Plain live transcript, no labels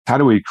how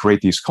do we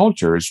create these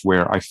cultures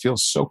where I feel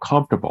so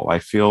comfortable? I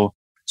feel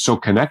so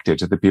connected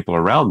to the people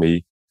around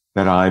me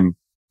that I'm,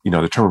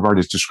 the term of art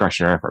is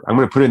discretionary effort. I'm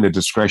going to put in the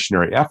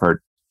discretionary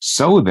effort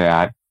so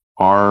that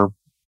our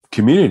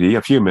community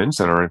of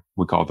humans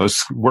we call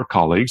those work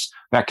colleagues,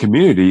 that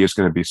community is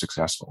going to be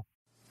successful.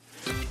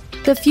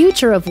 The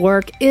future of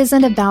work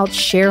isn't about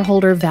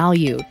shareholder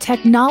value,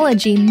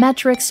 technology,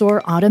 metrics,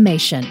 or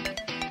automation.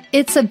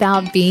 It's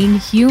about being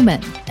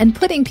human and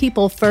putting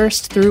people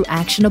first through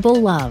actionable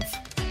love.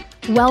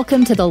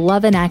 Welcome to the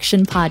Love in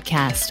Action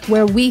podcast,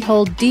 where we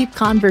hold deep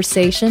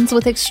conversations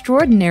with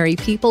extraordinary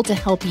people to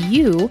help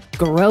you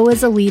grow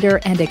as a leader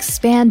and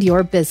expand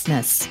your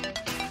business.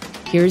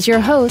 Here's your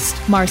host,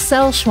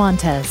 Marcel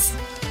Schwantes.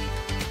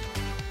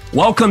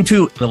 Welcome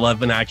to the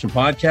Love in Action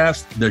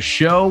podcast, the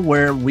show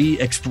where we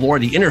explore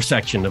the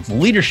intersection of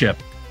leadership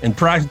and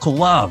practical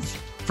love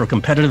for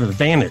competitive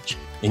advantage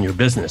in your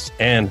business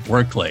and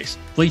workplace.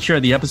 Please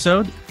share the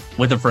episode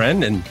with a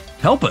friend and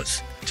help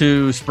us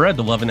to spread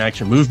the Love in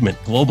Action movement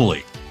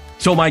globally.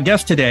 So my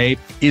guest today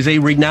is a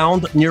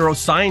renowned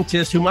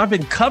neuroscientist whom I've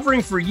been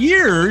covering for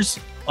years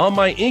on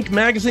my Inc.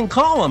 magazine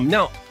column.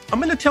 Now, I'm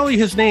going to tell you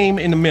his name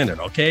in a minute,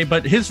 okay?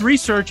 But his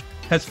research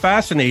has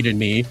fascinated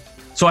me,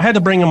 so I had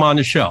to bring him on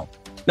the show.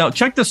 Now,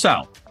 check this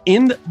out.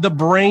 In the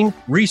brain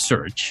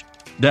research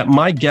that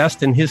my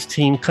guest and his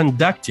team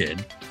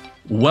conducted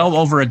well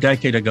over a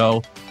decade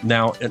ago,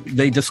 now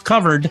they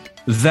discovered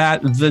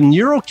that the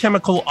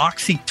neurochemical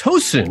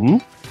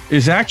oxytocin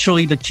is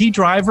actually the key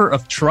driver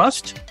of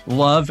trust,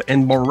 love,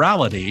 and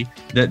morality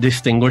that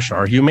distinguish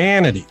our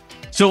humanity.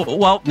 So,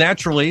 well,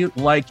 naturally,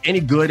 like any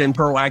good and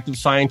proactive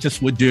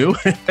scientist would do,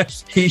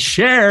 he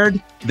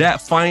shared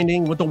that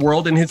finding with the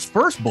world in his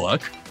first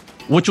book,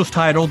 which was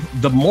titled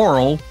The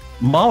Moral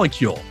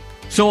Molecule.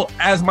 So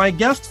as my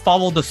guest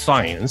followed the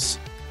science,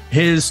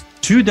 his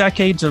 2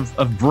 decades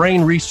of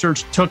brain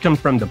research took him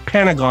from the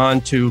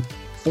Pentagon to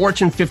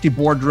Fortune 50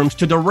 boardrooms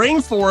to the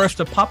rainforest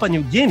of Papua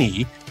New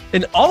Guinea,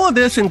 and all of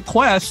this in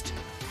quest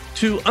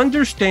to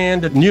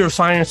understand the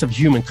neuroscience of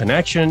human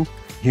connection,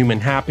 human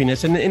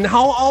happiness, and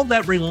how all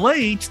that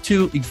relates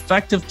to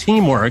effective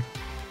teamwork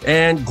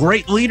and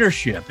great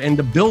leadership and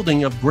the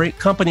building of great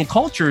company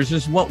cultures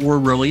is what we're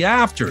really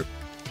after.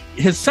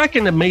 His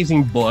second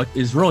amazing book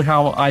is really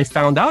how I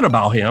found out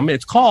about him.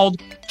 It's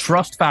called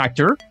Trust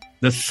Factor,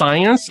 The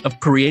Science of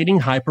Creating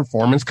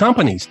High-Performance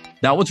Companies.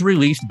 That was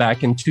released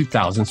back in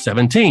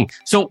 2017.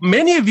 So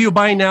many of you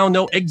by now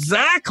know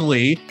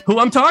exactly who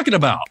I'm talking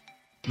about.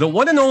 The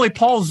one and only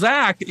Paul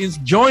Zak is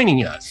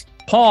joining us.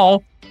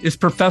 Paul is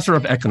professor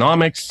of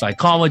economics,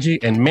 psychology,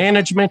 and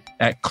management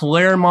at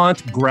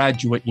Claremont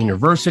Graduate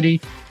University.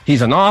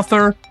 He's an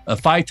author, a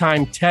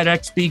 5-time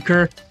TEDx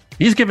speaker.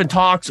 He's given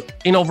talks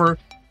in over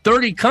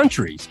 30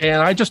 countries.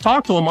 And I just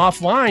talked to him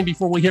offline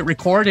before we hit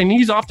record, and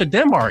he's off to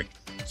Denmark.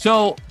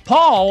 So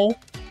Paul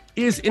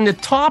is in the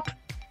top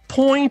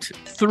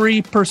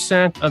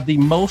 0.3% of the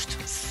most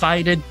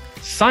cited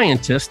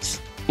scientists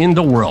in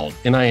the world.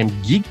 And I am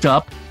geeked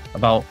up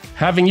about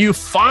having you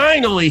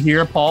finally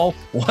here, Paul.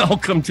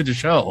 Welcome to the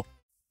show.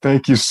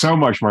 Thank you so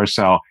much,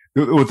 Marcel.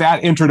 With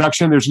that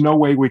introduction, there's no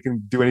way we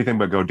can do anything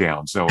but go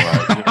down. So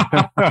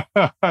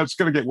it's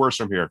going to get worse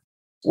from here.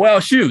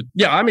 Well, shoot.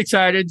 Yeah, I'm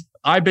excited.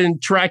 I've been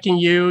tracking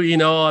you.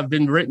 I've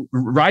been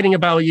writing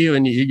about you,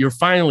 and you're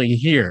finally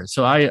here.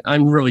 So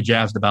I'm really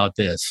jazzed about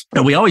this.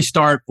 And we always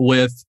start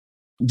with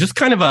just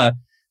kind of a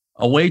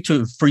way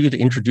for you to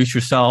introduce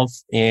yourself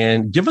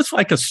and give us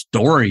like a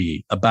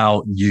story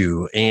about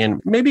you,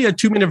 and maybe a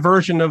 2-minute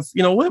version of,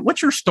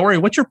 what's your story?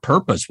 What's your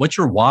purpose? What's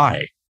your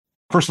why?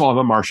 First of all, I'm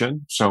a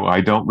Martian, so I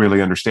don't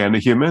really understand the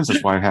humans.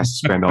 That's why I have to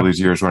spend all these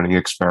years running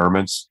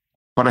experiments.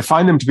 But I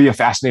find them to be a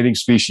fascinating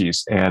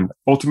species. And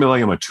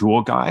ultimately, I'm a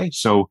tool guy.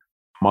 So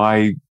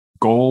my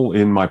goal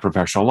in my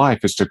professional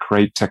life is to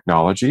create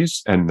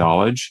technologies and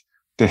knowledge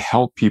to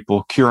help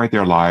people curate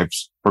their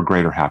lives for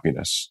greater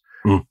happiness.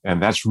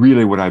 And that's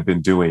really what I've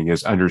been doing,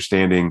 is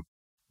understanding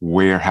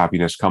where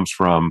happiness comes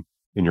from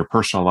in your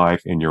personal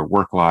life, in your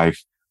work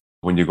life,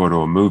 when you go to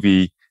a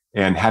movie,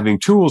 and having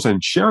tools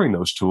and sharing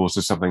those tools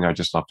is something I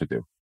just love to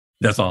do.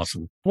 That's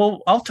awesome.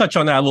 Well, I'll touch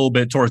on that a little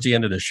bit towards the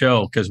end of the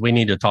show because we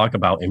need to talk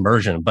about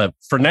immersion. But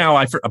for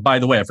now, by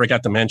the way, I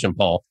forgot to mention,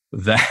 Paul,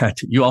 that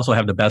you also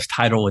have the best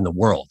title in the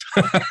world.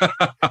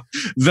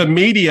 The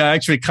media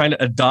actually kind of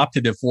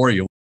adopted it for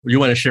you. You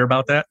want to share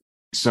about that?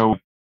 So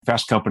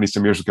Fast Company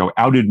some years ago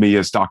outed me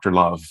as Dr.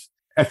 Love.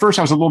 At first,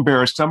 I was a little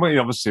embarrassed. I'm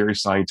a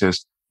serious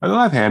scientist. On the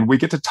other hand, we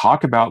get to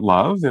talk about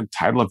love, the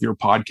title of your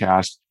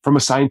podcast, from a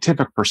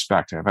scientific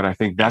perspective. And I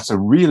think that's a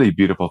really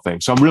beautiful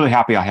thing. So I'm really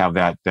happy I have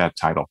that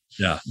title.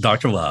 Yeah,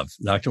 Dr. Love.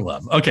 Dr.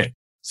 Love. Okay.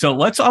 So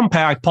let's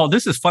unpack, Paul.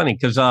 This is funny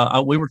because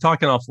we were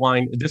talking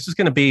offline. This is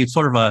going to be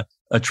sort of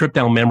a trip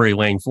down memory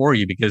lane for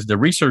you, because the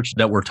research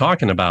that we're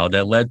talking about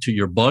that led to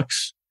your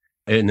books,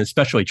 and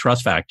especially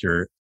Trust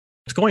Factor,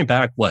 it's going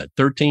back,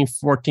 13,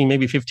 14,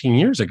 maybe 15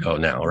 years ago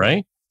now,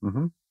 right?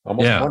 Mm-hmm.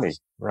 Almost 20.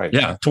 Right.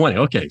 Yeah, 20.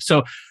 Okay.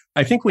 So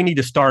I think we need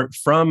to start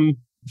from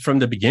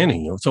the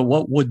beginning. So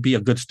what would be a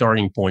good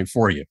starting point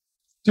for you?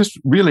 just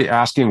really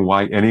asking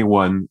why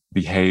anyone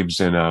behaves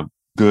in a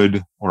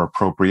good or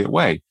appropriate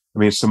way. I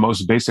mean, it's the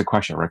most basic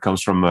question, right? It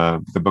comes from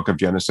the book of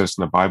Genesis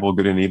and the Bible,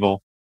 good and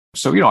evil.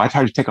 So, I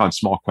try to take on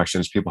small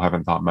questions people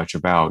haven't thought much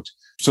about.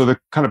 So the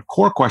kind of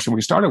core question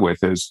we started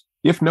with is,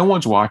 if no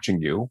one's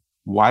watching you,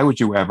 why would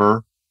you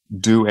ever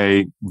do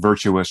a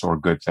virtuous or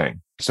good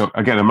thing? So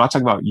again, I'm not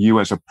talking about you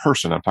as a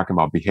person. I'm talking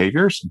about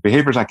behaviors.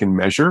 Behaviors I can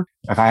measure.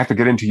 If I have to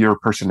get into your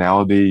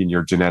personality and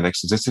your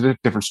genetics, it's a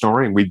different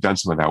story. And we've done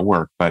some of that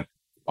work. But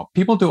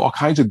people do all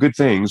kinds of good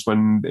things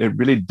when it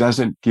really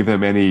doesn't give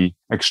them any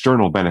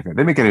external benefit.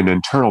 They may get an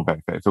internal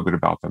benefit, feel good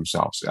about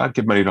themselves. I'd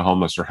give money to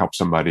homeless or help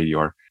somebody.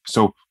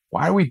 So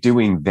why are we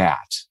doing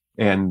that?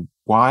 And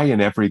why in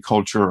every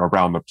culture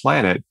around the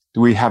planet do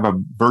we have a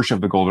version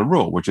of the golden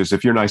rule, which is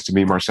if you're nice to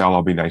me, Marcel,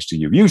 I'll be nice to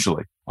you.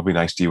 Usually I'll be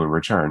nice to you in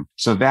return.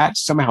 So that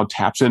somehow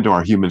taps into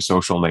our human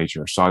social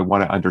nature. So I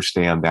want to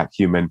understand that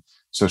human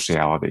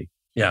sociality.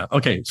 Yeah.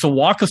 Okay. So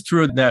walk us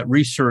through that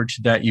research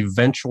that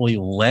eventually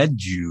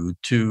led you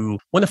to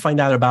want to find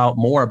out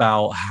more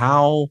about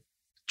how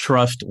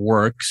trust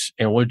works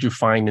and what did you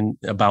find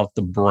about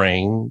the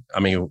brain? I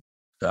mean,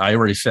 I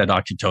already said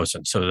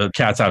oxytocin, so the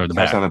cat's out of the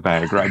bag. Cat's out of the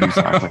bag, right?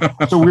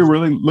 Exactly. So we're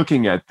really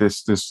looking at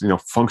this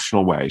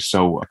functional way.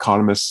 So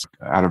economists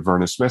out of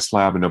Vernon Smith's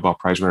lab, a Nobel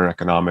Prize winner in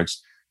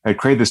economics, had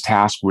created this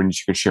task when you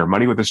can share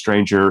money with a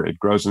stranger. It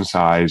grows in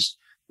size,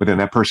 but then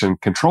that person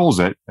controls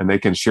it, and they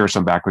can share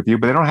some back with you,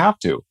 but they don't have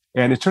to.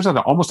 And it turns out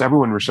that almost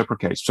everyone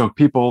reciprocates. So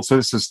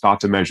this is thought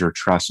to measure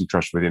trust and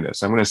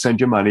trustworthiness. I'm going to send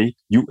you money.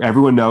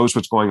 Everyone knows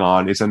what's going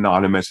on. It's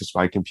anonymous. It's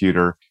by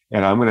computer,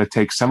 and I'm going to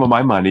take some of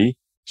my money,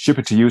 ship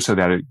it to you so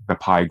that the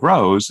pie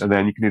grows, and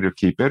then you can either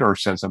keep it or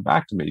send some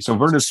back to me. So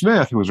Vernon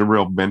Smith, who was a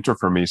real mentor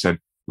for me, said,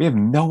 we have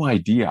no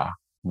idea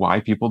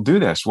why people do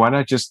this. Why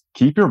not just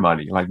keep your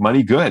money? Like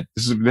money good.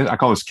 I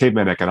call this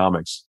caveman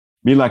economics.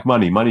 Me like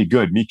money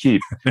good, me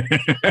keep.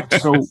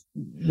 So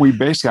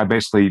I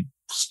basically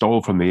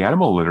stole from the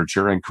animal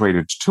literature and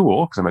created a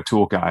tool, because I'm a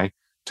tool guy,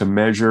 to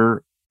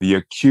measure the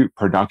acute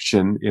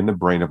production in the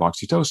brain of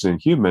oxytocin in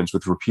humans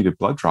with repeated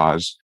blood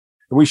draws.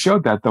 And we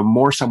showed that the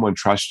more someone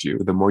trusts you,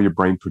 the more your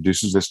brain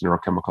produces this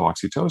neurochemical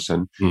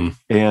oxytocin,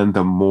 and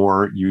the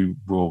more you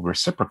will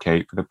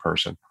reciprocate for the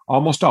person.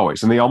 Almost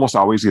always. And the almost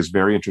always is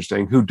very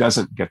interesting. Who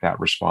doesn't get that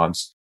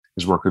response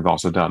is work we've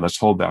also done. Let's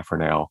hold that for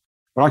now.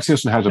 But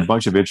oxytocin has a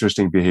bunch of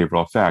interesting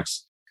behavioral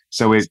effects.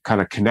 So it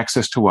kind of connects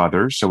us to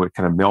others. So it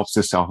kind of melts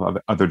this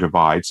other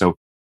divide. So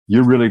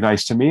you're really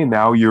nice to me. And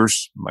now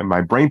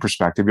my brain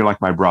perspective, you're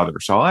like my brother.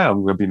 So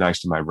I'm going to be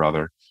nice to my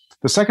brother.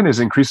 The second is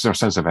increases our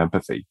sense of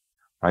empathy.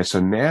 Right.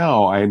 So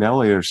now I not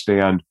only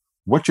understand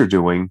what you're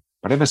doing,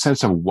 but I have a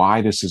sense of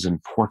why this is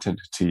important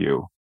to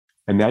you.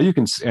 And now you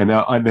can, and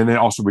then it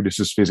also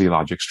reduces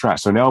physiologic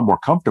stress. So now I'm more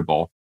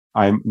comfortable.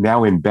 I'm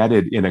now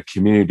embedded in a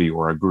community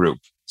or a group.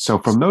 So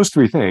from those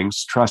three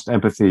things, trust,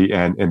 empathy,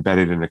 and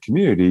embedded in a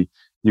community,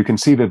 you can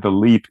see that the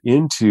leap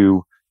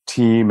into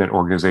team and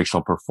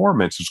organizational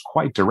performance is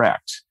quite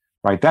direct,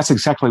 right? That's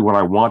exactly what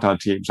I want on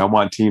teams. I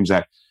want teams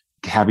that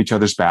have each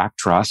other's back,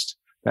 trust,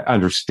 that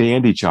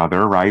understand each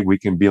other, right? We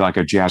can be like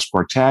a jazz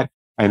quartet.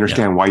 I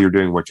understand why you're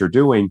doing what you're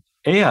doing.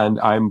 And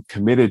I'm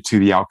committed to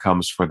the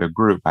outcomes for the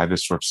group. I have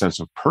this sort of sense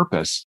of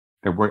purpose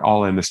that we're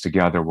all in this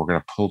together. We're going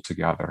to pull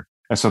together.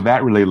 And so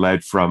that really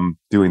led from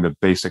doing the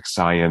basic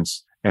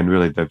science and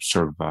really the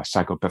sort of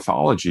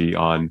psychopathology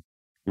on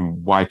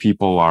why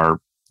people are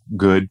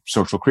good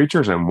social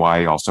creatures and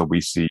why also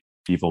we see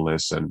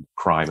evilness and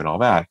crime and all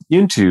that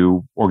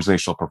into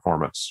organizational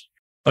performance.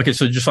 Okay,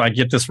 so just so I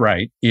get this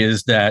right,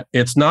 is that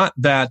it's not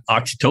that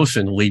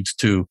oxytocin leads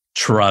to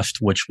trust,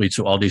 which leads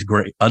to all these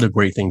other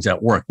great things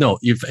at work. No,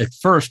 at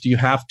first you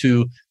have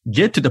to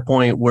get to the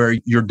point where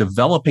you're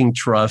developing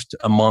trust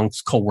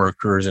amongst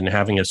coworkers and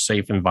having a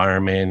safe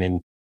environment and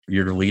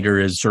your leader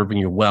is serving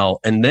you well.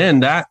 And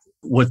then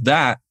with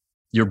that,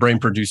 your brain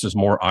produces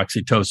more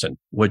oxytocin,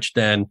 which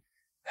then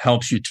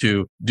helps you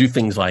to do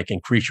things like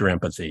increase your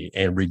empathy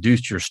and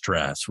reduce your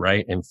stress,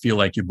 right? And feel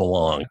like you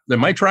belong.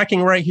 Am I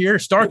tracking right here?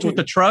 Starts with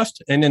the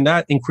trust, and then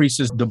that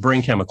increases the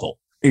brain chemical.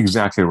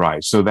 Exactly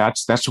right. So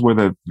that's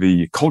where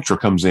the culture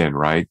comes in,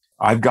 right?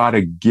 I've got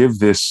to give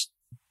this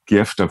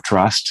gift of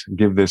trust,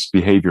 give this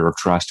behavior of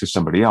trust to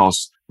somebody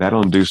else.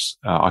 That'll induce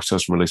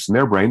oxytocin release in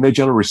their brain. They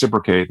generally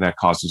reciprocate, and that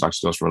causes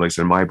oxytocin release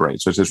in my brain.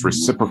 So it's this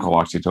reciprocal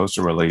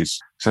oxytocin release.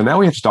 So now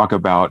we have to talk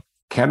about,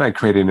 can I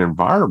create an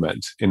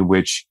environment in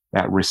which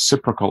that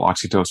reciprocal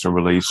oxytocin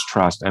release,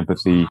 trust,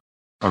 empathy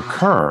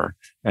occur?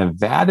 And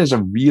that is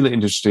a really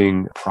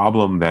interesting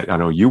problem that I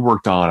know you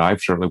worked on.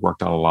 I've certainly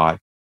worked on a lot,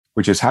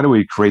 which is how do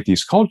we create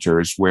these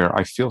cultures where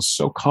I feel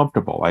so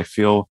comfortable, I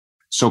feel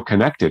so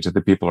connected to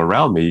the people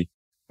around me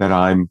that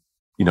I'm,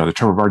 the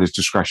term of art is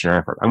discretionary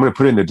effort. I'm going to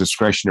put in the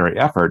discretionary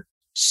effort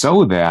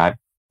so that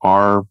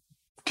our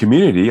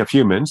community of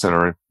humans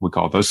we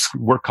call those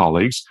work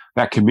colleagues,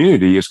 that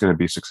community is going to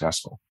be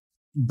successful.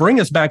 Bring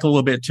us back a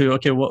little bit to,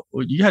 okay, well,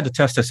 you had to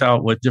test this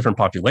out with different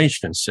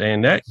populations,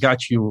 and that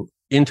got you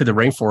into the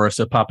rainforest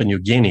of Papua New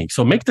Guinea.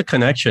 So make the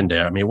connection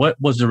there. I mean, what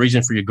was the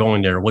reason for you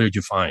going there? What did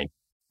you find?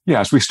 Yeah,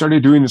 as we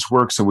started doing this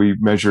work, so we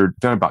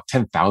done about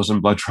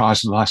 10,000 blood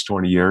draws in the last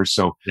 20 years.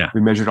 So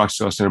we measured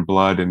oxytocin in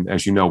blood. And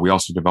as you know, we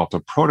also developed a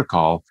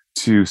protocol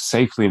to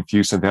safely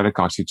infuse synthetic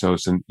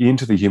oxytocin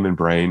into the human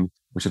brain,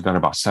 which we've done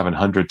about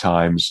 700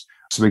 times.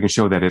 So we can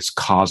show that it's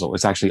causal.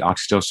 It's actually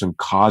oxytocin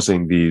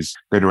causing these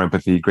greater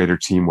empathy, greater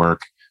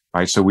teamwork,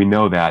 right? So we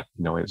know that,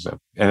 and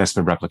it's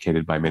been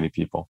replicated by many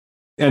people.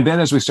 And then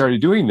as we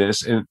started doing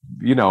this, and,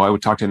 I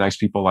would talk to nice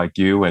people like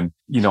you, and,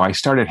 I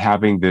started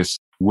having this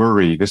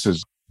worry. This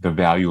is the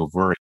value of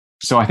worry.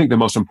 So I think the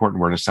most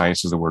important word in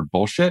science is the word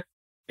bullshit.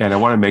 And I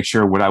want to make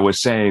sure what I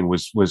was saying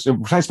was it's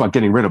about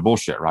getting rid of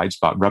bullshit, right? It's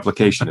about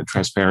replication and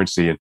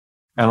transparency.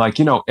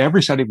 And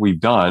every study we've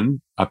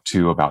done up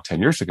to about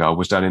 10 years ago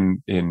was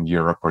done in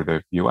Europe or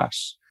the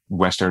US,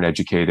 Western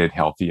educated,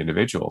 healthy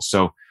individuals.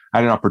 So I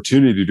had an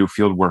opportunity to do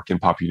field work in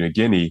Papua New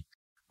Guinea,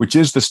 which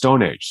is the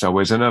Stone Age. So I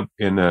was in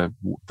the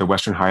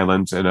Western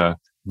Highlands in a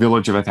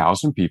village of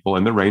 1,000 people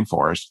in the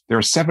rainforest. There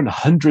are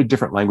 700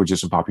 different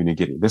languages in Papua New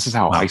Guinea. This is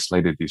how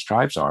isolated these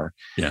tribes are.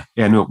 Yeah.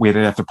 And we had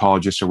an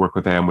anthropologist to work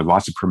with them with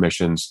lots of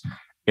permissions.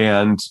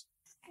 And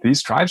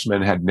these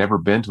tribesmen had never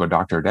been to a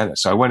doctor or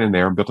dentist. So I went in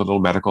there and built a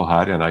little medical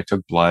hut, and I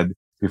took blood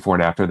before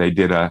and after. They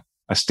did a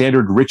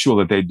standard ritual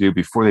that they do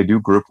before they do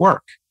group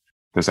work.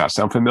 Does that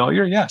sound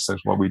familiar? Yes,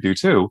 that's what we do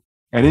too.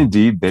 And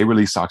indeed, they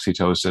release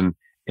oxytocin.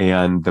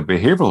 And the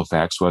behavioral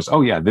effects was,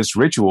 this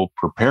ritual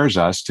prepares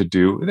us to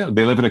do,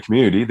 they live in a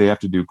community, they have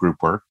to do group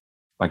work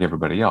like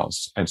everybody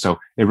else. And so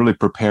it really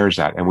prepares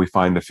that. And we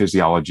find the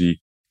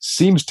physiology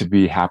seems to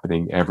be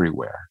happening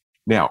everywhere.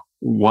 Now,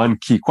 one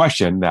key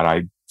question that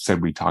I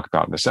said we talk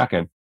about in a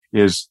second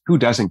is who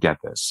doesn't get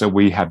this? So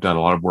we have done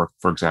a lot of work,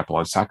 for example,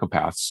 on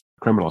psychopaths,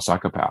 criminal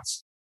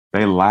psychopaths.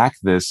 They lack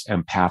this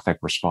empathic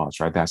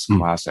response, right? That's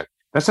classic.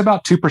 That's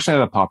about 2% of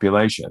the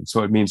population.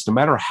 So it means no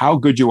matter how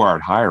good you are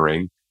at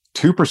hiring,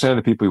 2% of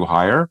the people you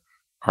hire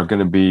are going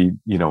to be,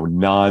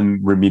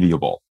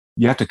 non-remediable.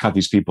 You have to cut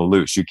these people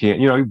loose. You can't,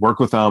 you work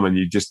with them and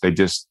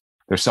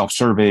they're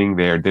self-serving.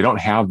 They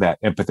don't have that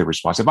empathy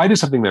response. If I did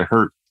something that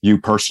hurt you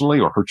personally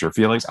or hurt your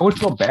feelings, I would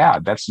feel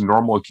bad. That's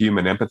normal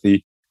human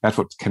empathy. That's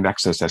what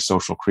connects us as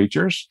social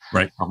creatures.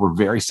 Right. We're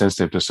very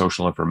sensitive to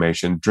social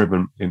information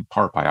driven in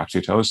part by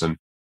oxytocin,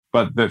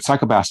 but the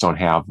psychopaths don't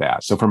have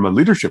that. So from a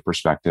leadership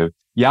perspective,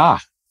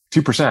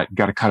 2%,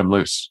 got to cut them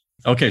loose.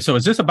 Okay, so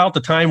is this about the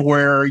time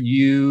where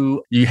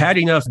you had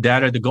enough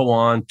data to go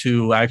on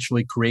to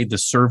actually create the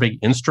survey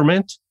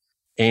instrument?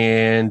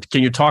 And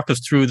can you talk us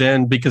through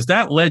then, because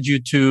that led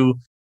you to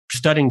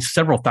studying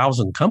several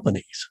thousand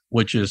companies,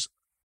 which is,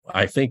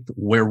 I think,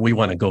 where we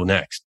want to go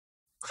next.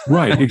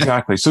 Right,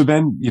 exactly. So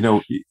then,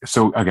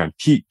 so again,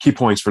 key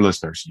points for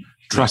listeners.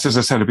 Trust is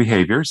a set of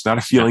behaviors, not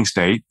a feeling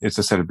state. It's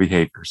a set of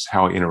behaviors,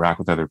 how I interact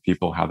with other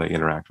people, how they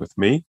interact with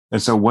me.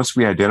 And so once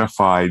we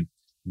identified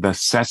the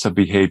sets of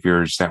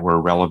behaviors that were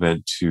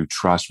relevant to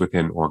trust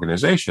within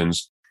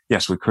organizations,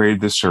 yes, we created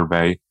this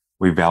survey.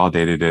 We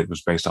validated it. It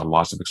was based on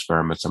lots of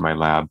experiments in my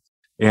lab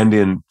and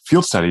in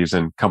field studies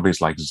in companies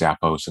like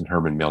Zappos and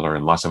Herman Miller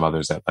and lots of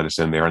others that let us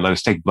in there and let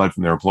us take blood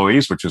from their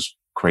employees, which is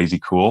crazy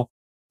cool,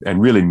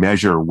 and really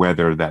measure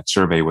whether that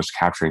survey was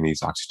capturing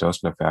these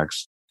oxytocin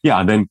effects. Yeah,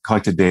 and then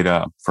collected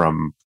data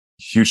from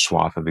a huge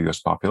swath of the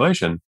US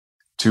population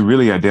to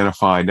really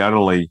identify not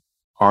only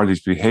are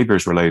these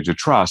behaviors related to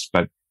trust,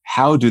 but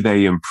how do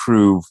they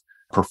improve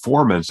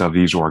performance of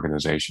these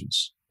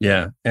organizations?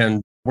 Yeah.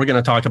 And we're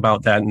going to talk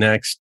about that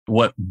next.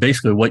 What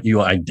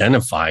you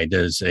identified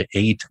as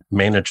 8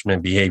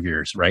 management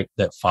behaviors, right,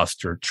 that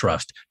foster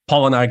trust.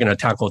 Paul and I are going to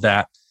tackle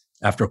that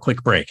after a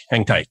quick break.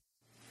 Hang tight.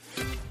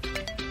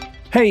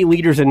 Hey,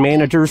 leaders and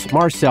managers,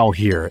 Marcel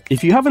here.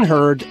 If you haven't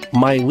heard,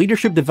 my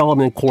leadership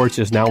development course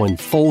is now in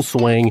full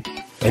swing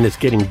and it's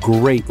getting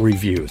great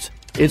reviews.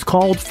 It's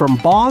called From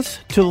Boss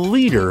to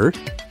Leader.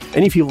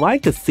 And if you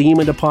like the theme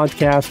of the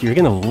podcast, you're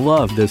going to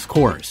love this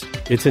course.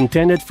 It's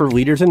intended for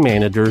leaders and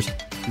managers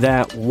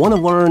that want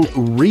to learn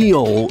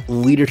real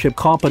leadership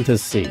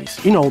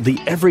competencies, the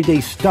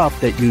everyday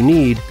stuff that you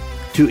need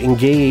to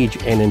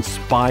engage and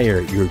inspire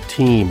your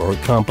team or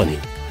company.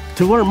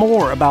 To learn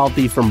more about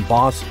the From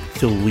Boss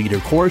to Leader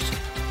course,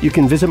 you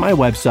can visit my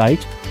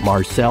website,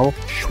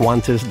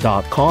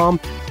 marcelschwantes.com,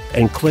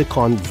 and click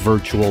on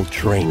Virtual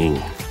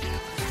Training.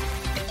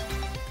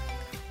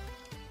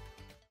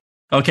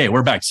 Okay,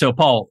 we're back. So,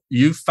 Paul,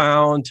 you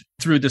found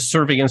through the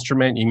survey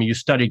instrument, you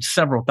studied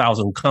several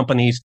thousand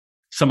companies,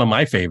 some of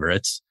my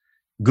favorites,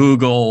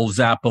 Google,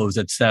 Zappos,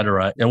 et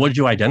cetera. And what did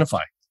you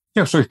identify?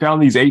 Yeah, so we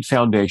found these 8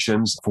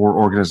 foundations for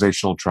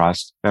organizational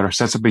trust that are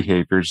sets of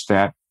behaviors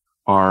that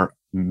are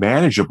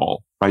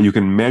manageable, right? You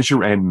can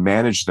measure and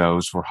manage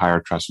those for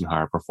higher trust and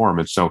higher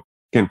performance. So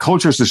again,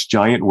 culture is this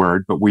giant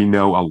word, but we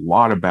know a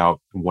lot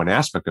about one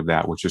aspect of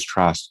that, which is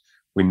trust.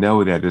 We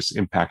know that its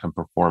impact on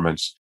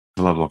performance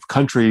at the level of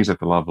countries, at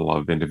the level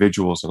of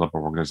individuals, at the level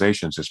of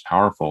organizations is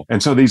powerful.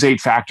 And so these 8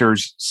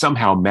 factors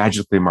somehow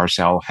magically,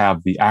 Marcel,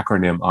 have the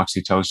acronym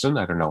oxytocin.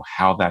 I don't know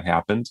how that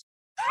happened.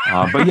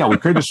 But yeah, we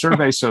created a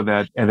survey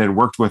and then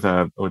worked with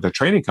a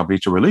training company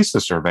to release the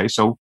survey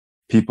so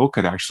people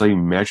could actually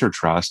measure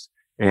trust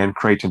and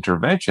create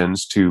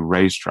interventions to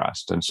raise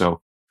trust. And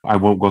so I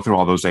won't go through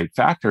all those 8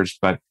 factors,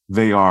 but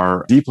they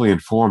are deeply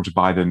informed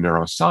by the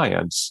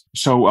neuroscience.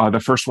 So the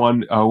first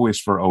one, O, is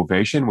for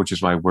ovation, which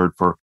is my word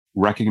for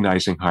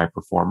recognizing high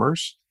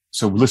performers.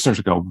 So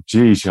listeners go,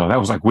 geez, that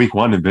was like week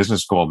 1 in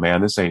business school,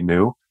 man, this ain't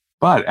new.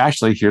 But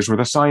actually, here's where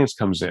the science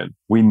comes in.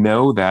 We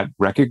know that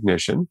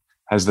recognition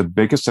has the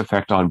biggest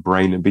effect on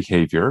brain and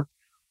behavior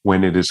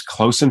when it is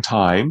close in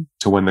time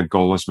to when the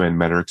goal has been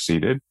met or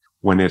exceeded,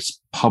 when it's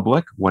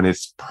public, when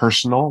it's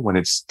personal, when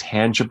it's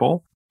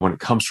tangible, when it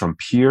comes from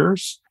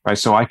peers, right?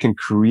 So I can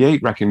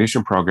create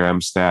recognition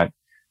programs that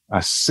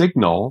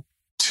signal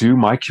to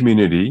my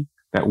community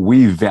that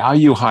we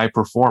value high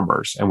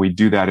performers, and we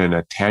do that in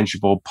a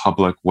tangible,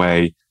 public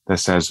way that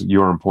says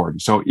you're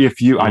important. So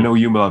I know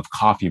you love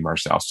coffee,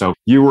 Marcel. So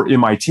you were in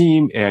my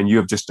team and you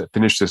have just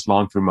finished this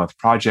long 3-month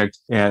project,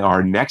 and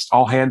our next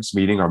all hands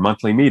meeting, our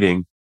monthly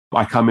meeting,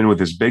 I come in with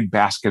this big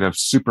basket of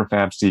super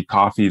fancy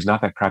coffees,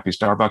 not that crappy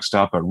Starbucks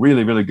stuff, but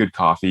really, really good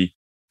coffee.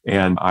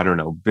 And I don't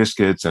know,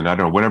 biscuits and I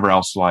don't know, whatever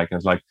else like. And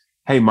it's like,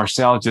 hey,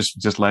 Marcel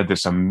just led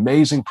this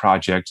amazing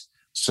project.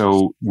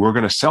 So we're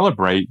going to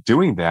celebrate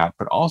doing that,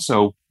 but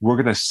also we're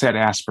going to set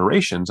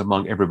aspirations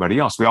among everybody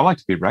else. We all like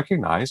to be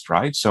recognized,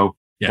 right? So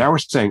now we're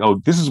saying,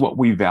 oh, this is what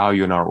we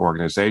value in our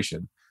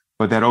organization.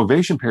 But that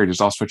ovation period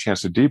is also a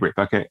chance to debrief.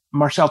 Okay,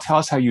 Marcel, tell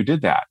us how you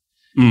did that.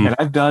 And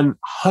I've done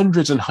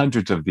hundreds and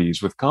hundreds of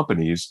these with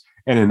companies.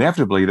 And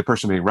inevitably, the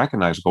person being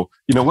recognized will go,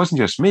 it wasn't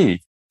just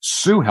me.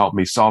 Sue helped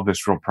me solve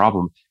this real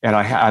problem. And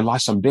I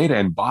lost some data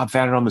and Bob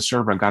found it on the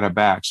server and got it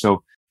back.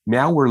 So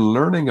now we're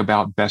learning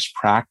about best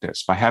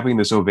practice by having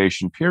this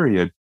ovation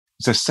period.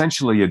 It's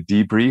essentially a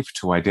debrief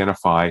to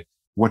identify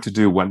what to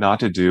do, what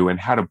not to do, and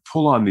how to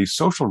pull on these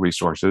social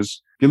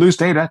resources. You lose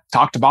data,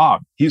 talk to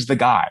Bob. He's the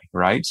guy,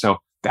 right? So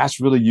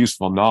that's really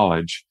useful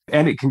knowledge.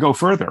 And it can go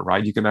further,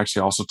 right? You can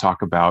actually also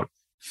talk about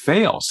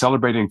fails,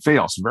 celebrating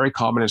fails. Very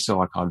common in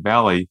Silicon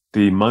Valley,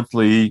 the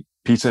monthly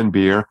pizza and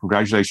beer.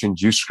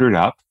 Congratulations, you screwed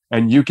up.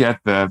 And you get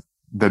the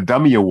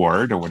dummy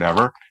award or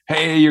whatever.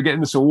 Hey, you're getting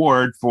this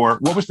award for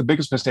what was the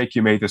biggest mistake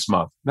you made this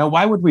month? Now,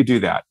 why would we do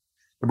that?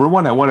 Number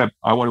one, I want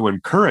to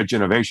encourage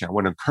innovation. I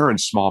want to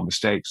encourage small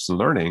mistakes and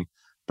learning,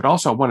 but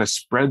also I want to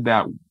spread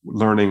that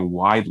learning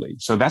widely.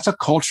 So that's a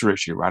culture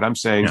issue, right? I'm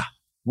saying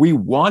we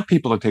want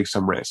people to take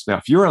some risks. Now,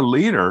 if you're a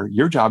leader,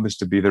 your job is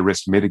to be the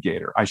risk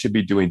mitigator. I should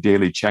be doing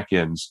daily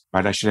check-ins,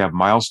 right? I should have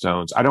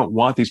milestones. I don't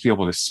want these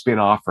people to spin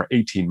off for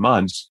 18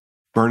 months,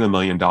 burn $1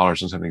 million on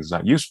something that's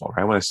not useful,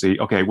 right? I want to see,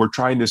 okay, we're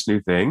trying this new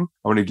thing.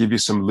 I want to give you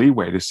some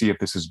leeway to see if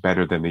this is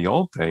better than the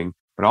old thing,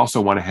 but also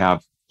want to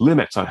have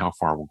limits on how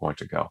far we're going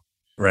to go.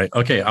 Right.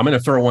 Okay. I'm going to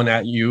throw one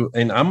at you,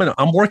 and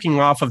I'm working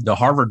off of the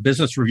Harvard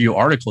Business Review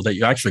article that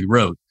you actually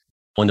wrote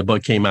when the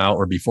book came out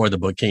or before the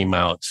book came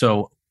out.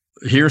 So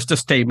here's the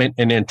statement,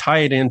 and then tie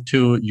it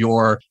into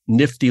your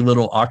nifty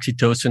little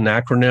oxytocin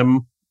acronym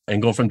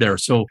and go from there.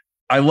 So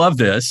I love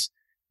this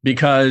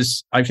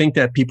because I think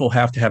that people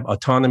have to have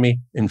autonomy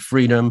and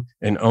freedom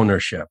and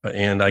ownership.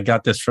 And I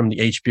got this from the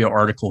HBO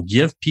article,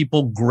 give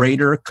people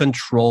greater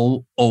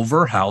control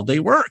over how they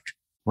work.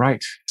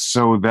 Right.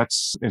 So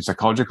that's in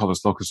psychology called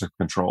this locus of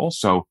control.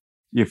 So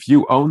if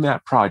you own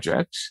that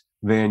project,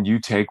 then you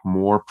take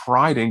more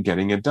pride in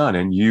getting it done.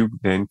 And you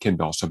then can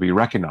also be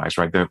recognized,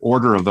 right? The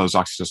order of those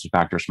oxytocin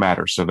factors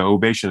matters. So the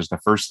ovation is the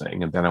first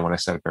thing. And then I want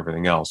to set up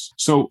everything else.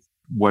 So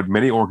what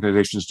many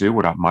organizations do,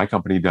 what my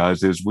company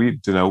does, is we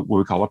denote what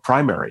we call a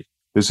primary.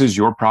 This is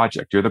your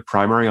project. You're the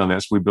primary on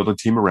this. We build a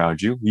team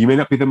around you. You may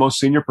not be the most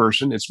senior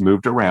person. It's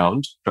moved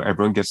around. So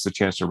everyone gets the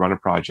chance to run a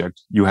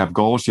project. You have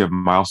goals. You have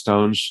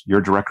milestones.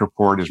 Your direct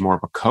report is more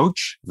of a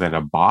coach than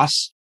a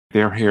boss.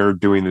 They're here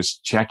doing this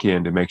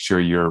check-in to make sure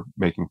you're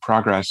making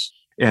progress.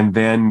 And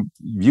then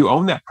you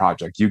own that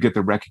project. You get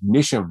the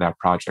recognition of that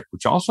project,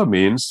 which also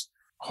means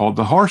hold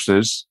the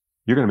horses.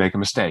 You're going to make a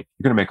mistake.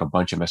 You're going to make a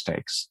bunch of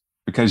mistakes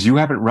because you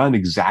haven't run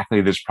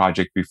exactly this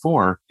project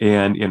before.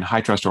 And in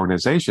high trust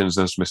organizations,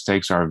 those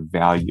mistakes are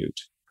valued.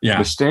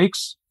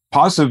 Mistakes,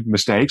 positive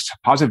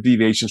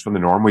deviations from the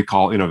norm, we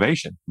call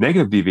innovation.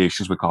 Negative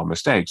deviations, we call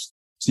mistakes.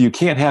 So you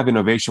can't have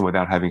innovation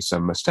without having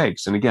some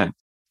mistakes. And again,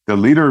 the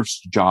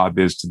leader's job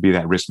is to be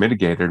that risk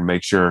mitigator and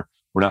make sure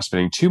we're not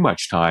spending too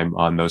much time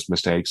on those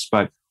mistakes.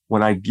 But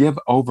when I give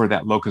over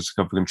that locus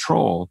of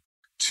control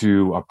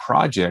to a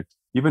project,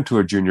 even to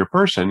a junior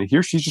person, he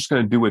or she's just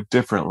going to do it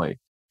differently.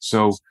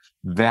 So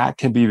that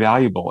can be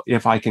valuable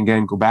if I can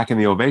again go back in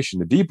the ovation,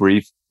 the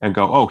debrief, and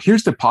go, oh,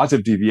 here's the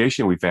positive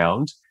deviation we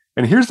found.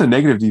 And here's the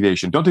negative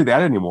deviation. Don't do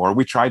that anymore.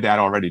 We tried that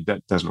already.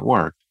 That doesn't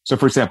work. So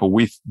for example,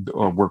 we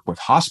work with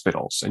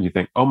hospitals and you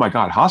think, oh my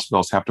God,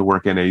 hospitals have to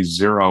work in a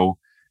zero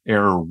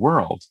error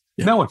world.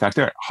 No, in fact,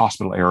 there are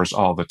hospital errors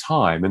all the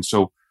time. And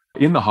so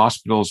in the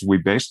hospitals, we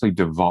basically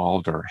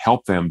devolved or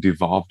helped them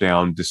devolve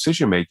down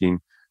decision-making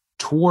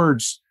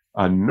towards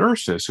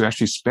nurses who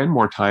actually spend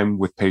more time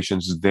with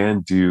patients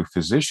than do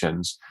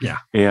physicians.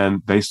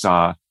 And they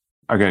saw,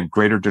 again,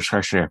 greater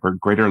discretionary effort,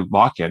 greater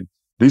lock-in.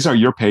 These are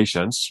your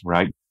patients,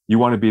 right? You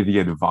want to be the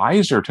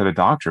advisor to the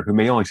doctor who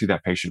may only see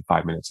that patient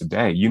 5 minutes a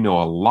day. You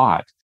know a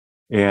lot.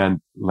 and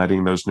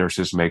letting those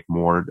nurses make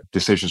more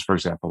decisions, for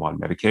example, on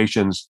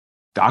medications.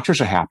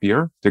 Doctors are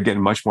happier. They're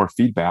getting much more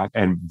feedback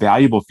and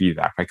valuable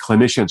feedback. Like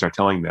clinicians are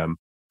telling them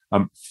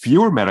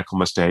fewer medical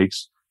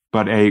mistakes,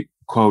 but a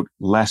quote,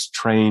 less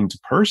trained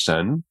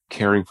person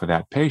caring for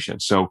that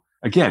patient. So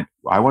again,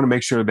 I want to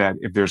make sure that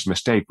if there's a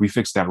mistake, we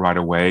fix that right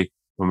away.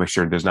 We'll make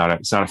sure it's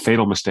not a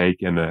fatal mistake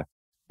in the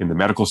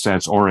medical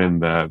sense or in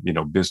the,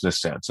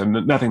 business sense,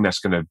 and nothing that's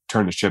going to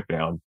turn the ship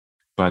down.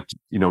 But,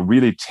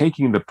 really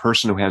taking the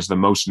person who has the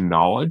most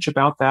knowledge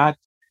about that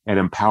and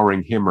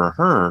empowering him or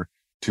her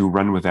to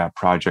run with that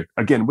project,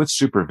 again, with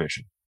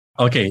supervision.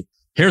 Okay.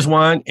 Here's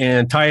one,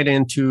 and tie it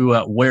into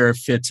where it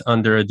fits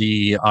under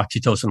the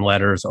oxytocin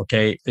letters.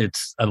 Okay.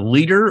 It's a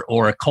leader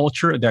or a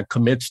culture that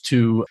commits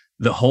to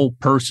the whole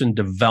person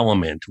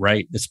development,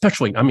 right?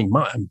 Especially,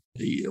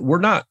 we're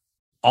not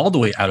all the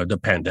way out of the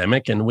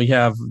pandemic, and we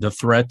have the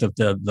threat of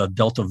the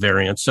Delta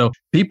variant. So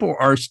people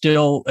are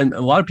still, and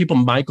a lot of people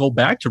might go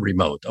back to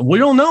remote. We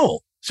don't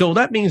know. So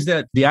that means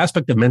that the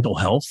aspect of mental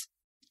health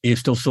is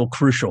still so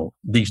crucial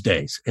these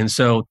days. And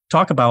so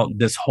talk about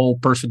this whole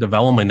person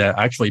development that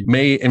actually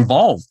may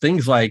involve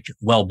things like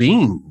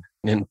well-being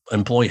and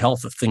employee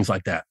health, things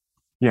like that.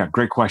 Yeah,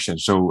 great question.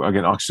 So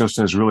again,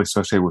 oxytocin is really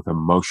associated with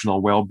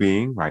emotional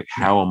well-being, right?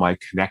 How am I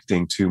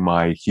connecting to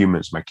my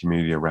humans, my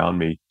community around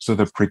me? So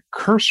the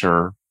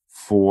precursor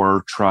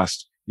for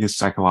trust is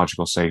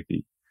psychological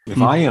safety.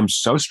 If I am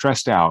so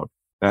stressed out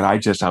that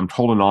I'm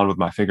holding on with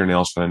my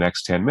fingernails for the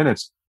next 10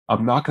 minutes,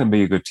 I'm not going to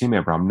be a good team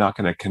member. I'm not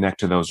going to connect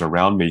to those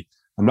around me.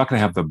 I'm not going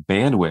to have the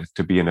bandwidth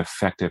to be an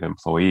effective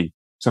employee.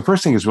 So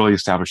first thing is really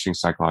establishing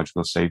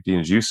psychological safety.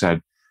 And as you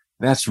said,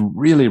 that's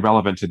really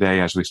relevant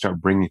today as we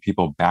start bringing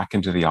people back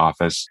into the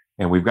office,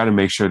 and we've got to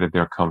make sure that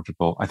they're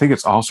comfortable. I think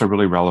it's also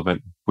really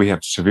relevant. We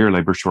have severe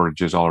labor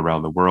shortages all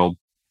around the world.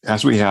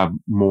 As we have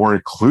more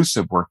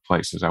inclusive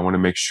workplaces, I want to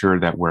make sure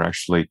that we're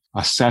actually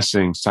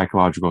assessing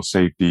psychological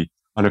safety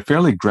on a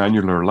fairly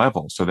granular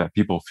level so that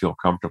people feel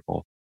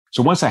comfortable.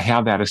 So once I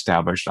have that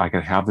established, I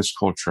can have this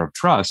culture of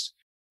trust.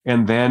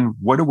 And then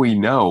what do we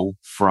know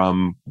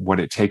from what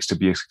it takes to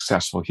be a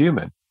successful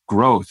human?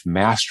 Growth,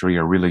 mastery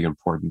are really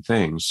important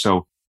things.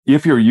 So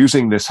if you're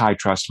using this high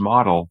trust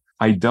model,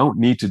 I don't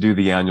need to do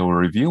the annual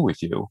review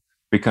with you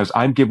because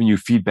I'm giving you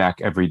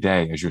feedback every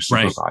day as your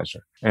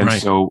supervisor. Right.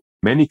 And so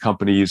many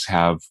companies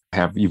have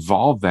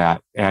evolved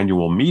that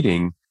annual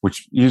meeting,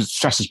 which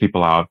stresses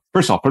people out.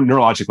 First of all,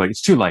 neurologically,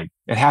 it's too late.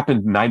 It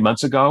happened 9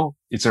 months ago.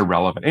 It's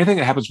irrelevant. Anything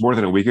that happens more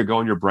than a week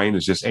ago in your brain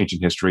is just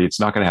ancient history. It's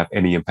not going to have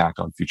any impact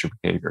on future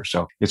behavior.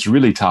 So it's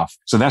really tough.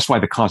 So that's why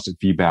the constant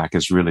feedback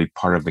is really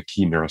part of the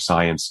key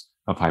neuroscience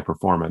of high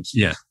performance.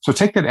 Yeah. So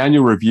take that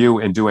annual review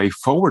and do a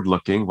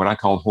forward-looking, what I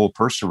call whole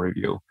person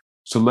review.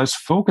 So let's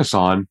focus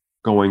on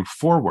going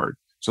forward.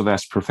 So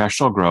that's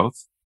professional growth,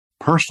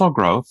 personal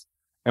growth,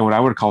 and what I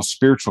would call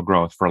spiritual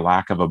growth, for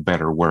lack of a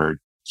better word.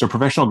 So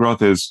professional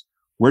growth is,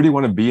 where do you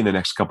want to be in the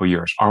next couple of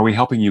years? Are we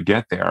helping you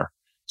get there?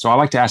 So I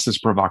like to ask this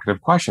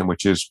provocative question,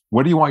 which is,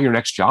 what do you want your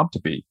next job to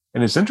be?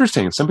 And it's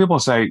interesting. Some people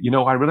say,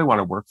 I really want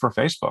to work for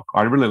Facebook.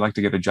 I'd really like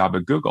to get a job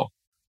at Google.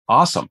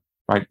 Awesome,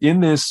 right? In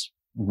this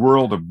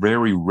world of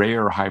very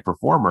rare high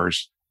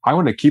performers, I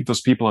want to keep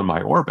those people in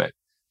my orbit.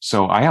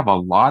 So I have a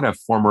lot of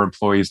former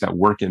employees that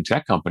work in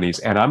tech companies,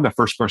 and I'm the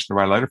first person to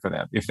write a letter for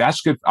them. If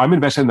that's good, I'm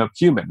investing in the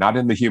human, not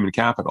in the human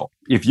capital.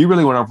 If you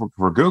really want to work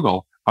for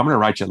Google, I'm going to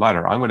write you a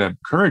letter. I'm going to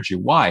encourage you.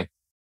 Why?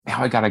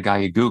 Now I got a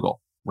guy at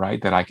Google,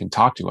 right, that I can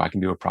talk to. I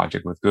can do a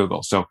project with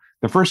Google. So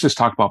the first is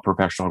talk about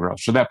professional growth.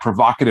 So that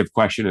provocative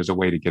question is a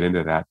way to get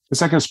into that. The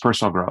second is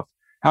personal growth.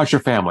 How's your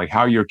family?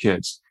 How are your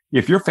kids?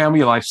 If your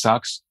family life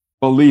sucks,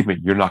 believe me,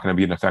 you're not going to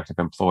be an effective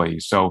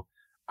employee. So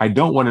I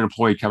don't want an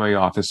employee coming in the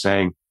office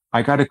saying,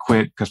 I got to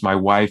quit because my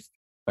wife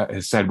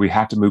has said we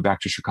have to move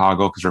back to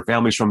Chicago because her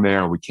family's from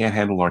there and we can't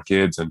handle our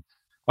kids. And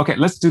okay,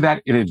 let's do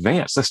that in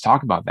advance. Let's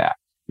talk about that.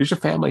 Is your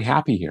family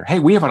happy here? Hey,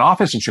 we have an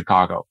office in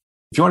Chicago.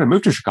 If you want to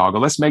move to Chicago,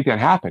 let's make that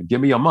happen.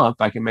 Give me a month.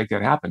 I can make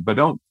that happen. But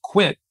don't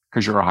quit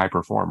because you're a high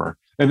performer.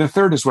 And the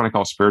third is what I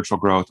call spiritual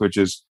growth, which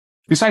is,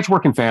 besides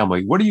work and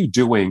family, what are you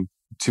doing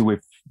to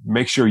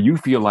make sure you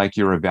feel like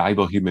you're a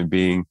valuable human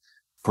being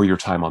for your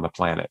time on the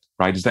planet,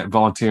 right? Is that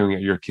volunteering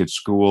at your kid's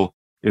school?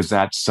 Is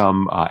that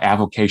some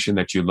avocation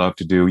that you love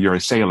to do? You're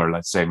a sailor,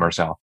 let's say,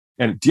 Marcel.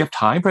 And do you have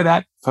time for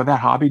that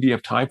hobby? Do you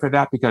have time for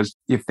that? Because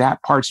if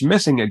that part's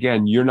missing,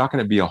 again, you're not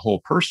going to be a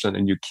whole person,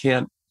 and you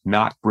can't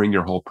not bring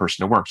your whole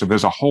person to work. So if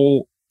there's a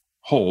whole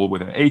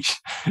with an H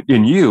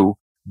in you,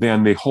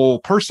 then the whole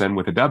person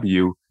with a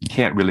W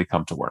can't really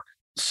come to work.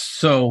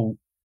 So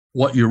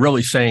what you're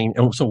really saying,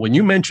 and so when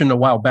you mentioned a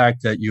while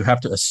back that you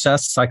have to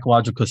assess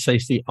psychological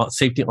safety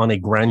on a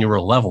granular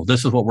level,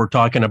 this is what we're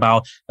talking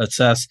about.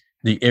 Assess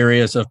the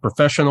areas of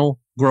professional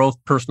growth,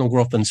 personal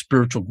growth, and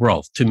spiritual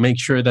growth to make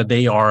sure that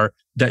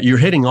that you're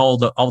hitting all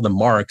the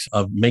marks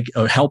of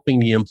helping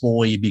the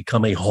employee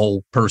become a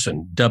whole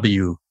person.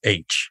 WH.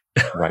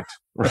 Right.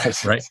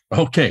 Right.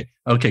 Okay.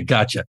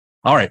 Gotcha.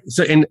 All right.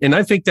 So, and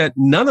I think that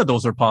none of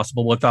those are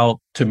possible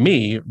without, to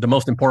me, the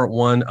most important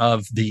one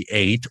of the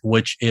 8,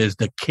 which is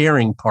the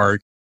caring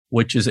part,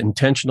 which is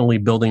intentionally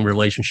building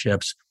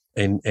relationships.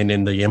 And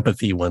then the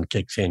empathy one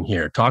kicks in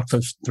here. Talk to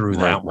us through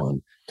that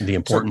one and the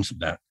importance of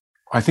that.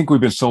 I think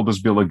we've been sold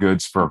this bill of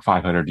goods for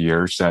 500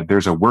 years that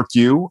there's a work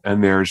you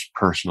and there's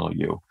personal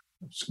you.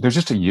 There's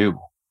just a you,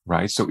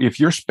 right? So if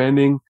you're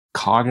spending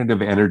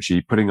cognitive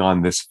energy putting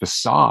on this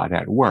facade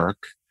at work,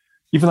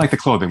 even like the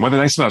clothing, one of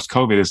the nice about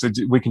COVID is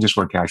that we can just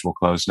wear casual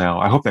clothes now.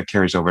 I hope that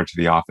carries over to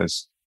the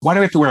office. Why do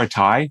we have to wear a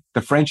tie?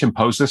 The French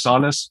imposed this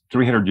on us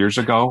 300 years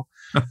ago.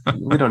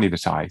 We don't need a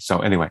tie. So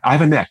anyway, I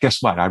have a neck.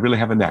 Guess what? I really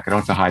have a neck. I don't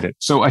have to hide it.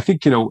 So I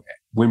think,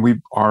 when we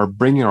are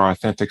bringing our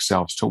authentic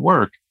selves to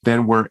work,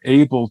 then we're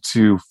able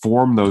to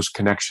form those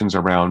connections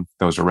around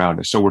those around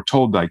us. So we're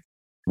told like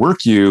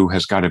work you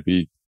has got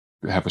to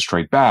have a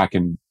straight back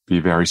and be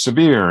very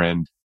severe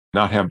and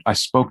not have, I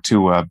spoke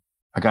to a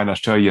guy in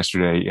Australia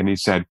yesterday and he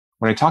said,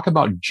 when I talk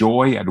about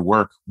joy at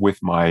work with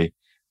my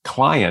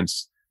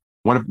clients,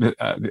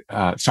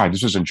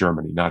 this was in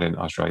Germany, not in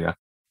Australia.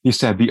 He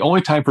said, the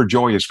only time for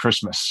joy is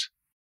Christmas.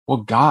 Well,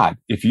 God,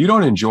 if you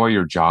don't enjoy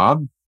your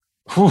job,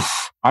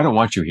 I don't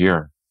want you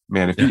here,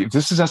 man. If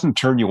this doesn't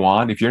turn you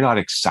on, if you're not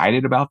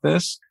excited about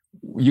this,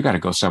 you got to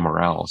go somewhere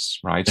else,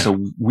 right? Yeah.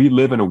 So we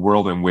live in a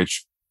world in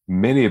which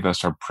many of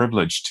us are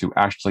privileged to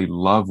actually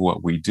love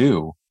what we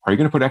do. Are you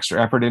going to put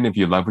extra effort in if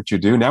you love what you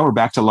do? Now we're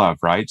back to love,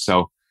 right?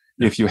 So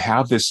if you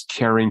have this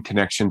caring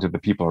connection to the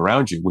people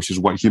around you, which is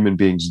what human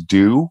beings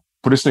do,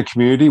 put us in a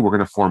community, we're going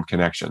to form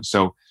connections.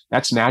 So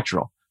that's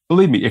natural.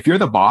 Believe me, if you're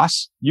the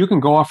boss, you can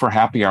go off for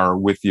happy hour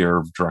with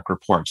your direct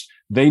reports.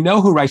 They know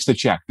who writes the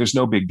check. There's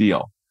no big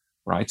deal,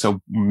 right?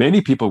 So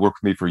many people work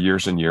with me for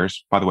years and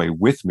years. By the way,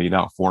 with me,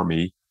 not for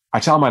me.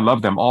 I tell them I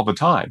love them all the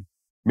time,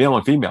 male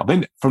and female.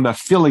 Then from the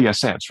philia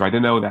sense, right? They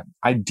know that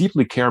I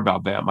deeply care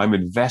about them. I'm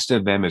invested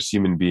in them as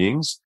human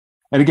beings.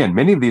 And again,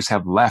 many of these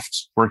have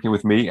left working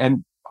with me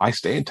and I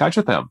stay in touch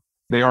with them.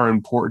 They are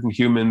important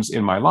humans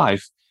in my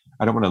life.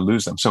 I don't want to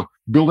lose them. So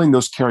building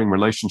those caring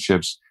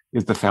relationships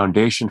is the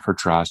foundation for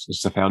trust.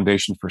 It's the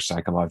foundation for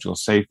psychological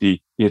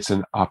safety. It's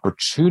an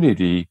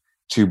opportunity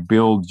to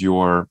build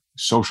your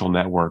social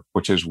network,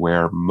 which is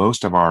where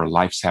most of our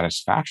life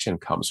satisfaction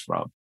comes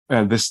from.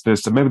 And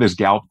remember this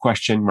Gallup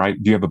question,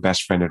 right? Do you have a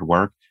best friend at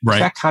work? Right.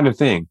 That kind of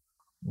thing.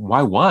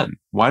 Why one?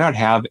 Why not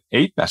have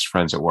 8 best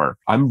friends at work?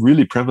 I'm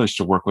really privileged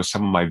to work with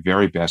some of my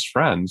very best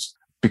friends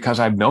because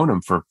I've known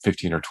them for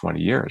 15 or 20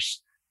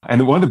 years.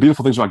 And one of the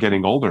beautiful things about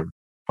getting older,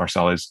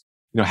 Marcel, is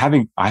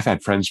I've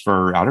had friends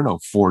for,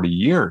 40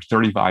 years,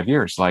 35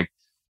 years. Like,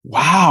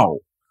 wow,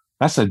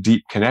 that's a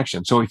deep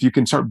connection. So if you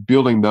can start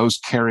building those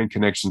caring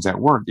connections at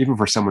work, even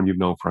for someone you've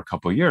known for a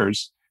couple of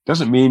years,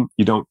 doesn't mean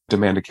you don't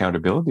demand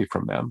accountability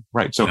from them,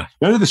 right? So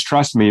none of this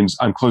trust means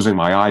I'm closing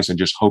my eyes and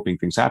just hoping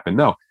things happen.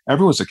 No,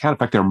 everyone's accountable.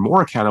 In fact, they're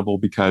more accountable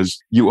because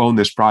you own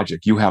this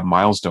project. You have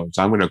milestones.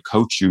 I'm going to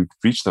coach you to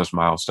reach those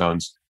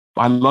milestones.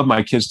 I love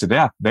my kids to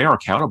death. They are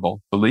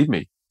accountable. Believe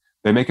me.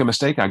 They make a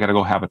mistake. I got to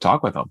go have a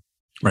talk with them.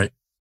 Right.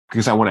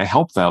 Because I want to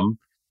help them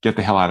get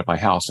the hell out of my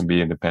house and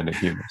be independent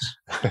humans.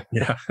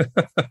 Yeah.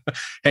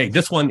 Hey,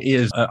 this one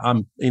is,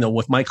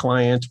 with my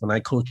clients, when I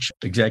coach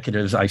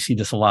executives, I see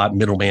this a lot.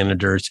 Middle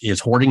managers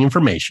is hoarding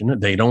information.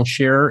 They don't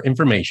share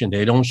information.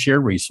 They don't share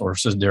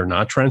resources. They're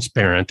not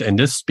transparent. And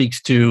this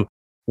speaks to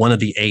one of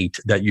the 8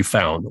 that you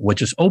found,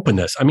 which is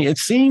openness. I mean, it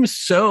seems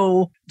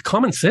so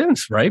common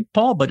sense, right,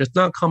 Paul? But it's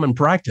not common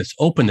practice.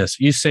 Openness.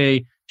 You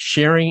say,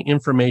 sharing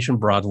information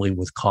broadly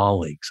with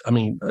colleagues. I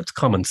mean, that's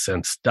common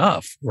sense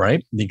stuff,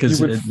 right? Because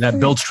that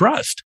builds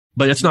trust,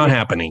 but it's not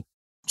happening.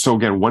 So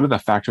again, one of the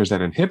factors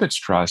that inhibits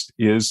trust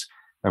is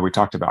that we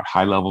talked about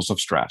high levels of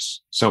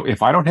stress. So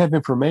if I don't have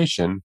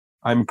information,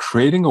 I'm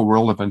creating a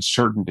world of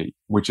uncertainty,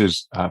 which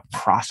is a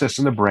process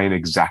in the brain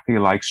exactly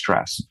like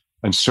stress.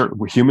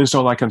 Humans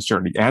don't like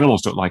uncertainty.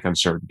 Animals don't like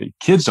uncertainty.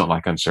 Kids don't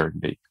like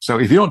uncertainty. So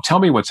if you don't tell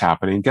me what's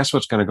happening, guess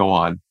what's going to go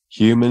on?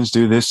 Humans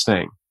do this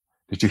thing.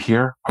 Did you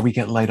hear? Are we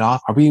getting laid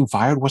off? Are we being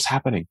fired? What's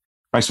happening?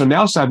 Right. So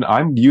now suddenly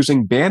I'm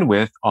using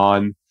bandwidth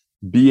on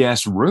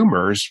BS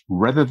rumors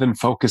rather than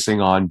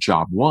focusing on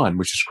job one,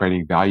 which is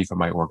creating value for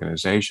my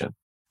organization.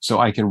 So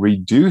I can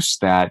reduce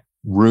that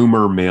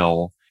rumor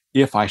mill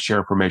if I share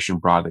information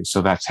broadly.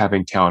 So that's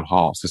having town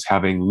halls, it's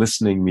having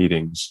listening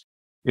meetings.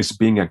 It's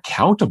being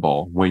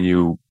accountable when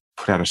you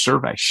put out a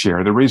survey,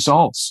 share the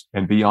results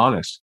and be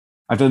honest.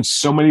 I've done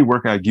so many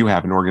work like you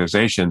have in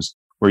organizations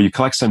where you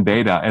collect some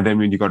data and then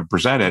when you go to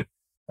present it,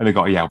 and they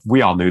go, yeah,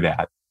 we all knew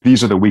that.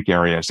 These are the weak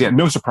areas. Yeah,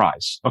 no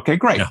surprise. Okay,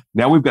 great. Yeah.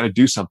 Now we've got to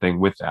do something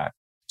with that.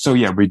 So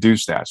yeah,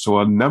 reduce that. So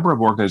a number of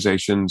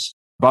organizations,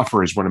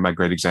 Buffer is one of my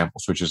great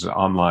examples, which is an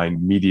online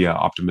media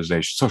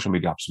optimization, social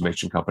media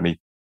optimization company.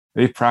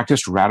 They've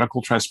practiced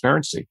radical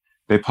transparency.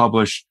 They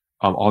publish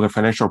all their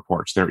financial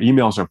reports. Their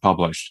emails are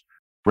published.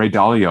 Ray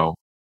Dalio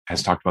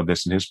has talked about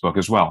this in his book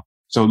as well.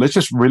 So let's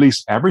just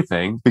release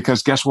everything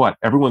because guess what?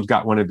 Everyone's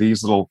got one of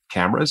these little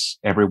cameras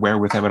everywhere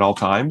with them at all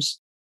times.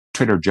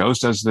 Trader Joe's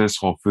does this,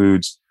 Whole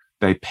Foods.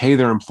 They pay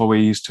their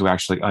employees to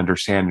actually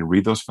understand and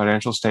read those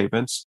financial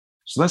statements.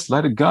 So let's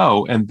let it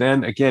go. And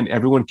then again,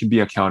 everyone can be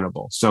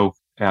accountable. So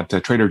at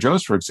Trader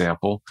Joe's, for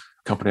example,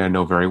 a company I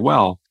know very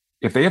well,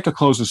 if they have to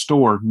close a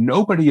store,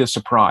 nobody is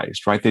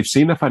surprised, right? They've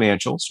seen the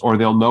financials or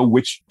they'll know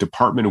which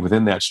department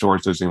within that store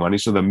is losing money.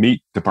 So the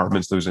meat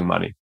department's losing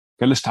money.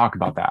 Okay, let's talk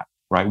about that,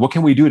 right? What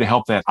can we do to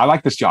help that? I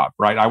like this job,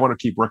 right? I want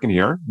to keep working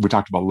here. We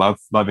talked about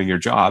loving your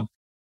job.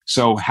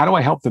 So how do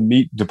I help the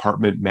meat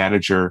department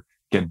manager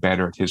get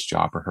better at his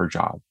job or her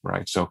job,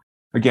 right? So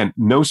again,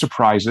 no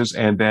surprises.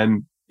 And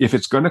then if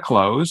it's going to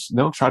close,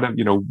 they'll try to,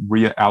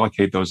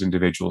 reallocate those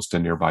individuals to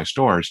nearby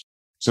stores.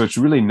 So it's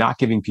really not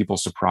giving people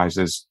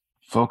surprises.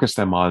 Focus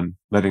them on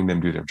letting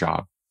them do their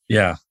job.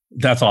 Yeah,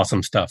 that's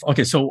awesome stuff.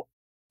 Okay, so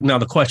now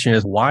the question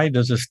is, why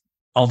does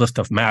all this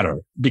stuff matter?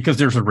 Because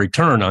there's a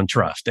return on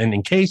trust. And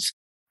in case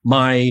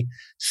my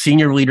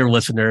senior leader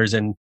listeners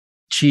and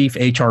chief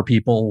HR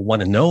people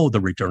want to know the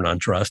return on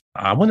trust,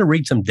 I want to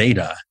read some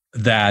data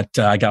that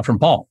I got from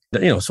Paul.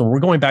 So we're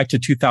going back to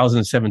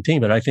 2017,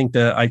 but I think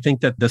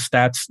that the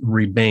stats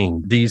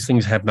remain. These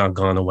things have not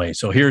gone away.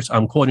 So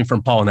I'm quoting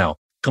from Paul now.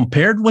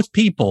 Compared with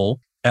people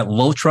at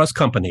low trust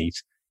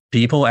companies,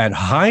 people at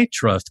high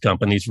trust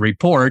companies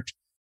report,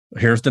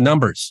 here's the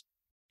numbers,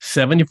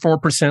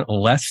 74%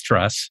 less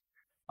stress,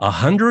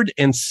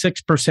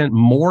 106%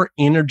 more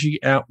energy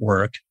at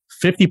work,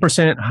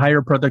 50%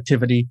 higher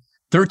productivity,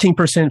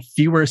 13%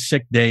 fewer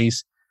sick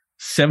days,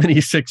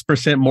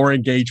 76% more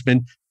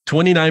engagement,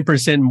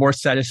 29% more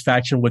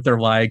satisfaction with their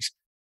lives.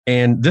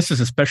 And this is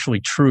especially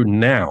true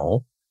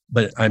now,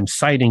 but I'm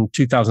citing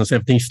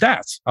 2017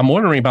 stats. I'm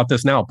wondering about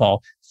this now,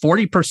 Paul.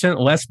 40%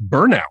 less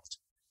burnout.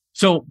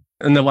 So,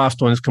 and the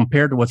last one is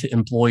compared with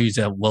employees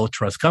at low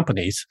trust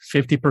companies,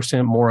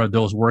 50% more of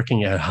those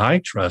working at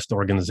high trust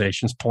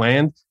organizations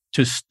plan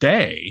to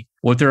stay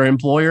with their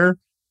employer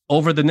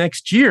over the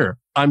next year.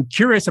 I'm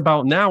curious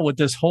about now with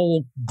this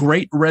whole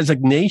great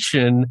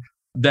resignation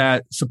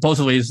that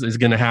supposedly is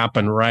going to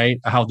happen, right?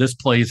 How this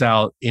plays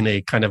out in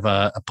a kind of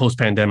a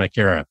post-pandemic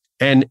era.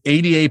 And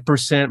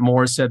 88%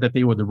 more said that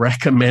they would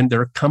recommend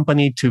their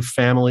company to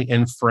family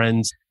and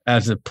friends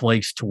as a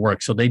place to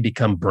work. So they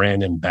become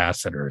brand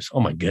ambassadors. Oh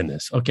my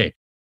goodness. Okay.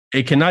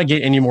 It cannot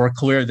get any more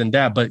clear than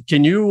that, but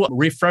can you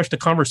refresh the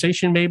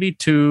conversation maybe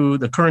to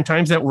the current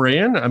times that we're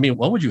in? I mean,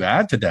 what would you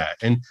add to that?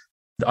 And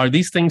are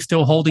these things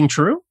still holding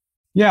true?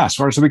 Yeah, as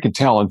far as we can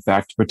tell, in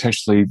fact,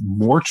 potentially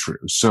more true.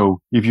 So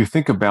if you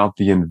think about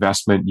the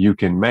investment you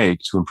can make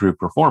to improve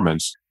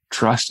performance,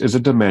 trust is a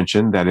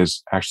dimension that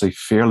is actually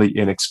fairly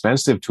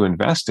inexpensive to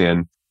invest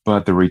in,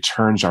 but the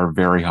returns are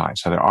very high.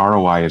 So the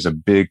ROI is a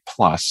big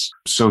plus.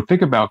 So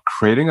think about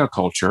creating a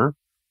culture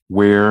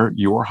where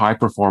your high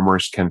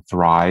performers can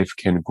thrive,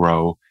 can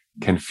grow,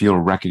 can feel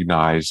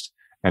recognized,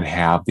 and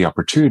have the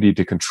opportunity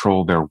to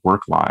control their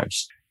work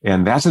lives.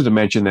 And that's a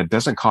dimension that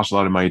doesn't cost a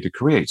lot of money to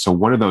create. So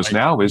one of those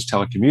now is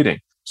telecommuting.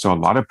 So a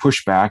lot of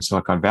pushback,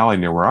 Silicon Valley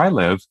near where I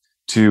live,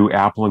 to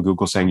Apple and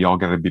Google saying, y'all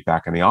got to be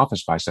back in the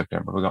office by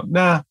September. We go,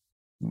 nah,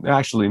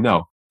 actually,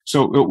 no.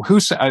 So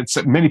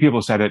many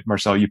people said it,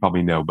 Marcel, you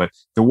probably know, but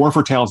the war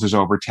for talent is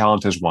over.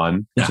 Talent has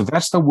won. Yeah. So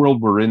that's the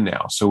world we're in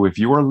now. So if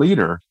you're a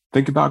leader,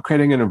 think about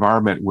creating an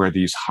environment where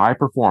these high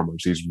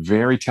performers, these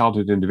very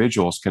talented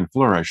individuals can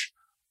flourish.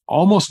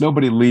 Almost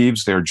nobody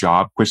leaves their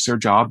job, quits their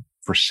job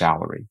for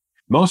salary.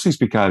 Mostly it's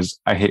because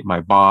I hate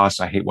my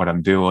boss, I hate what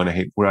I'm doing, I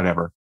hate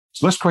whatever.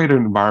 So let's create an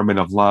environment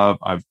of love,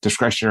 of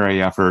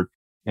discretionary effort,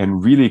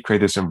 and really create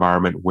this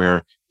environment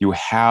where you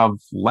have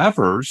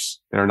levers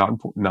that are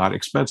not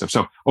expensive.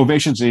 So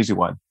ovation's an easy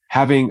one.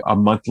 Having a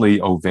monthly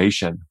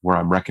ovation where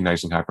I'm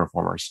recognizing high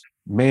performers.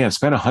 Man,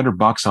 spend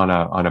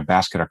 $100 on a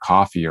basket of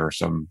coffee or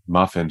some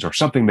muffins or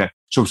something that,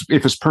 so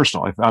if it's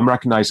personal, if I'm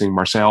recognizing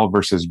Marcel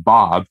versus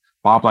Bob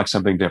likes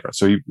something different.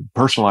 So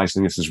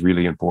personalizing this is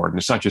really important.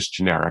 It's not just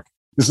generic.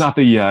 It's not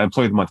the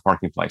employee of the month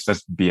marketplace.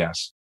 That's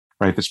BS,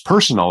 right? If it's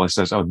personal, it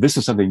says, oh, this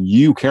is something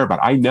you care about.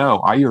 I,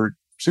 your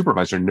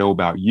supervisor, know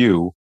about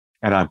you,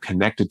 and I'm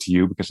connected to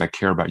you because I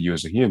care about you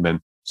as a human.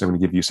 So I'm going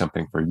to give you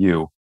something for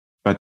you.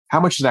 But how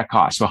much does that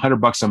cost? So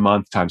 $100 a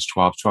month times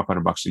 12,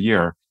 $1,200 a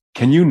year.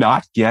 Can you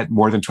not get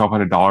more than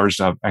 $1,200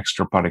 of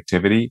extra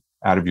productivity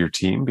out of your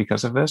team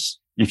because of this?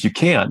 If you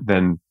can't,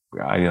 then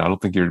I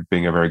don't think you're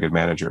being a very good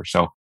manager.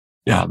 So,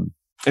 yeah.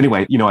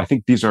 Anyway, I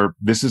think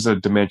this is a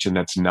dimension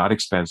that's not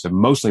expensive,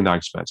 mostly not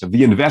expensive.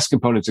 The invest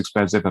component's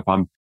expensive. If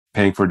I'm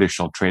paying for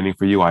additional training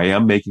for you, I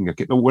am making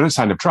what a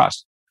sign of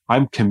trust.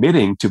 I'm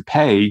committing to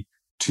pay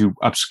to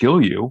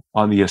upskill you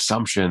on the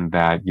assumption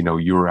that,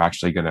 you're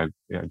actually going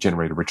to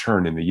generate a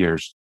return in the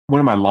years. One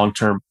of my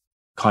long-term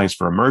clients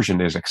for immersion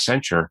is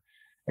Accenture.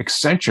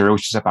 Accenture,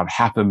 which is about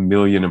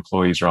 500,000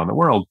 employees around the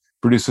world,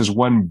 produces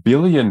 $1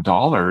 billion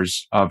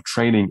of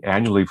training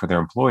annually for their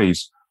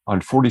employees on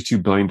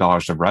 $42 billion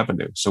of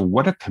revenue. So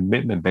what a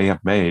commitment they have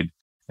made,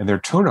 and their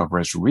turnover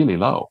is really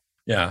low.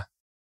 Yeah.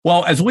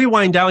 Well, as we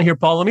wind down here,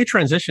 Paul, let me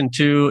transition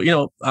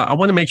to, I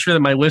want to make sure that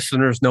my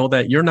listeners know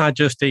that you're not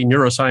just a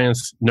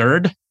neuroscience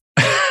nerd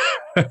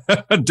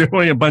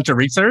doing a bunch of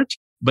research,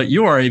 but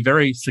you are a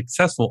very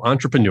successful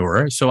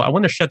entrepreneur. So I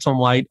want to shed some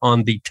light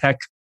on the tech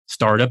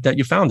startup that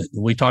you founded.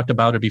 We talked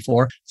about it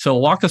before. So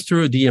walk us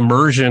through the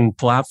Immersion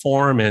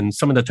platform and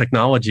some of the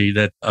technology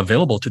that's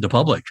available to the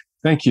public.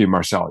 Thank you,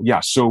 Marcel.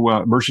 Yeah.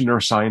 So Immersion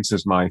Neuroscience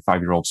is my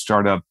 5-year-old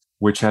startup,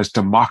 which has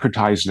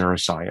democratized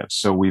neuroscience.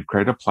 So we've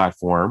created a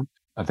platform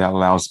that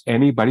allows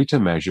anybody to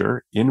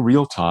measure in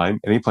real time,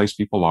 any place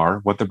people are,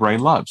 what the brain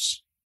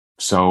loves.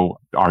 So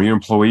are your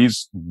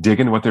employees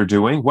digging what they're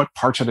doing? What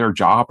parts of their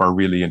job are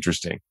really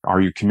interesting?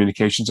 Are your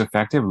communications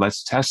effective?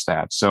 Let's test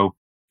that. So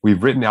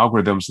we've written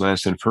algorithms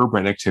that infer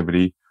brain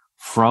activity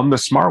from the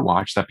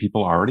smartwatch that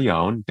people already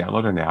own.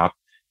 Download an app,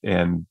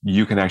 and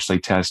you can actually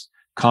test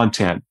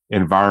content,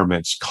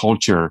 environments,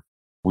 culture.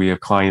 We have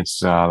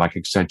clients like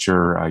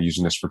Accenture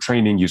using this for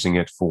training, using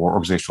it for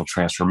organizational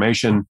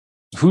transformation.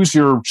 Who's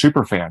your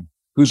super fan?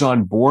 Who's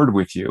on board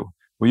with you?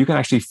 Well, you can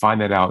actually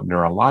find that out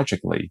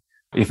neurologically.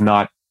 If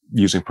not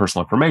using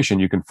personal information,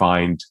 you can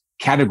find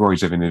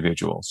categories of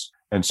individuals.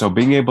 And so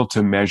being able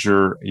to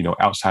measure,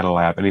 outside a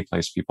lab, any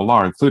place people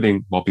are,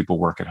 including while people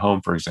work at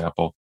home, for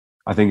example,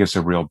 I think it's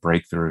a real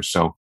breakthrough.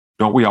 So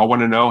don't we all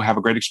want to know, have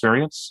a great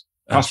experience?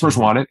 Customers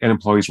want it and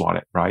employees want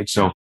it, right?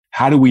 So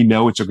how do we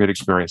know it's a great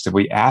experience? If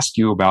we ask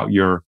you about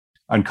your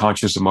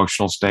unconscious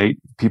emotional state,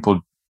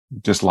 people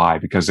just lie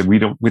because we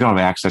don't have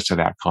access to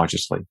that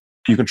consciously.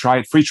 You can try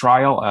it, free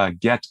trial,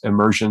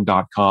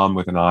 getimmersion.com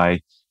with an I.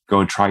 Go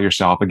and try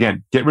yourself.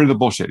 Again, get rid of the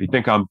bullshit. You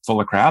think I'm full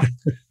of crap?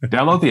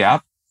 Download the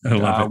app,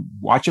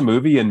 watch a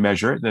movie and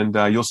measure it. And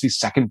you'll see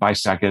second by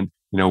second,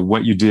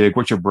 what you dig,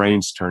 what your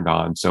brain's turned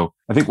on. So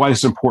I think why this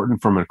is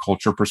important from a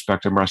culture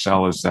perspective,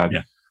 Marcel, is that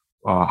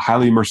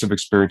highly immersive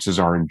experiences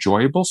are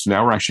enjoyable. So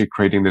now we're actually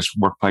creating this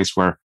workplace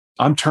where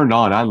I'm turned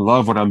on. I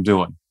love what I'm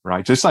doing,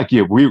 right? Just like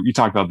you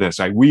talked about this,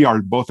 right? We are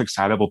both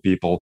excitable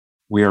people.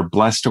 We are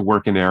blessed to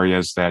work in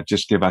areas that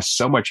just give us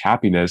so much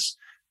happiness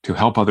to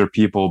help other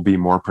people be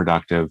more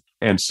productive.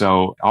 And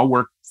so I'll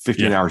work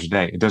 15 hours a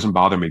day. It doesn't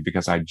bother me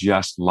because I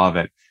just love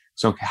it.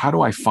 So how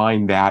do I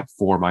find that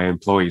for my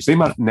employees? They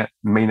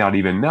may not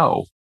even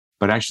know,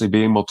 but actually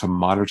being able to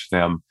monitor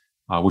them,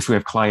 which we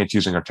have clients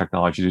using our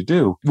technology to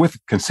do with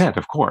consent,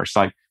 of course.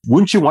 Like,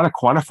 wouldn't you want to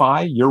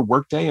quantify your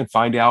workday and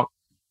find out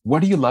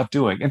what do you love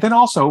doing? And then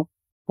also,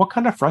 what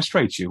kind of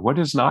frustrates you? What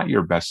is not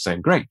your best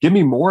thing? Great. Give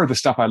me more of the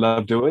stuff I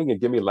love doing and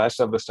give me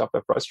less of the stuff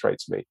that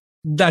frustrates me.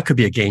 That could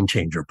be a game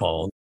changer,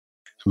 Paul.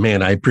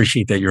 Man, I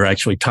appreciate that you're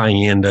actually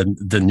tying in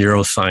the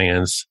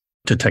neuroscience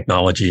to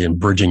technology and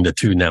bridging the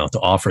two now to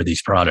offer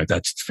these products.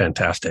 That's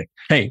fantastic.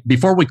 Hey,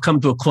 before we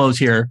come to a close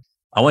here,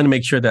 I want to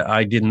make sure that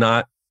I did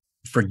not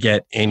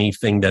forget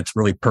anything that's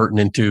really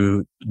pertinent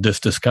to this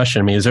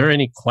discussion. I mean, is there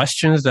any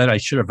questions that I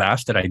should have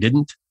asked that I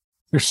didn't?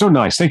 You're so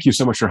nice. Thank you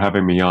so much for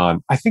having me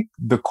on. I think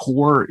the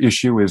core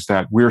issue is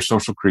that we're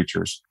social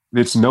creatures.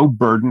 It's no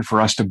burden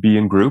for us to be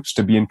in groups,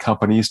 to be in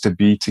companies, to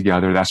be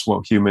together. That's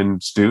what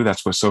humans do.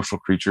 That's what social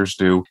creatures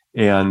do.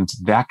 And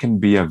that can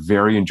be a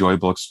very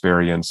enjoyable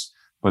experience.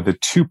 But the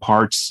two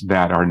parts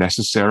that are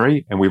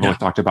necessary, and we've only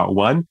talked about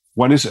one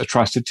is a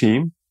trusted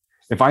team.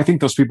 If I think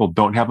those people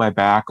don't have my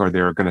back or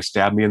they're going to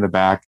stab me in the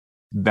back,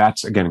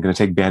 that's, again, going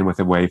to take bandwidth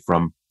away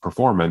from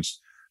performance.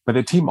 But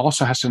the team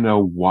also has to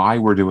know why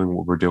we're doing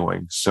what we're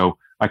doing. So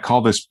I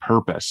call this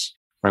purpose,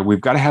 right?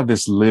 We've got to have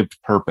this lived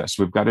purpose.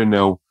 We've got to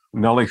know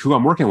not only who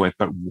I'm working with,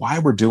 but why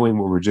we're doing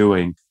what we're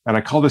doing. And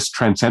I call this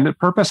transcendent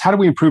purpose. How do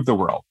we improve the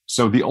world?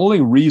 So the only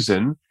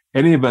reason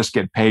any of us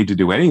get paid to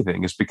do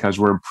anything is because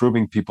we're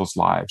improving people's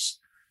lives.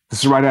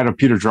 This is right out of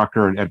Peter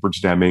Drucker and Edward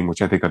Deming,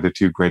 which I think are the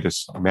two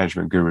greatest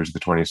management gurus of the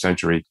 20th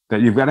century,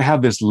 that you've got to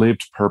have this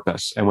lived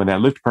purpose. And when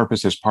that lived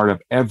purpose is part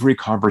of every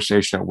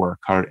conversation at work,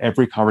 part of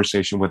every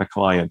conversation with a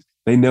client,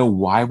 they know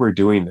why we're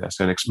doing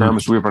this. And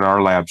experiments we have in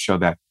our lab show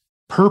that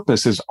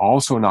purpose is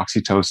also an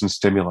oxytocin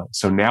stimulant.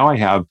 So now I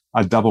have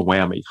a double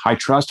whammy: high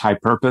trust, high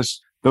purpose.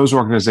 Those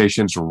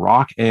organizations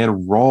rock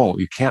and roll.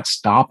 You can't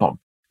stop them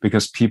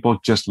because people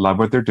just love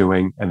what they're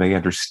doing and they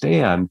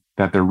understand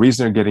that the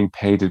reason they're getting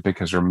paid is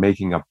because they're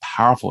making a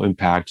powerful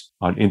impact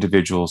on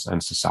individuals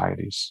and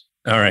societies.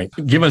 All right.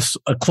 Give us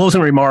a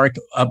closing remark,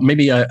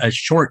 maybe a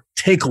short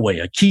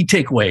takeaway, a key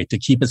takeaway to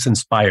keep us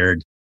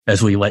inspired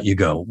as we let you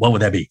go. What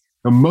would that be?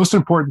 The most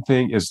important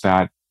thing is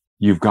that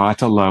you've got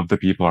to love the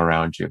people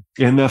around you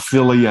in the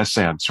philia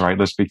sense, right?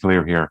 Let's be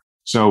clear here.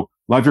 So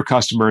love your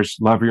customers,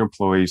 love your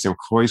employees.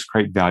 Employees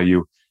create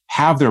value.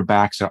 Have their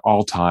backs at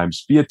all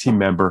times. Be a team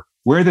member.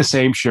 Wear the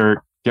same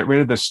shirt. Get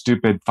rid of the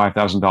stupid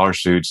 $5,000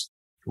 suits.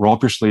 Roll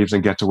up your sleeves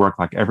and get to work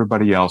like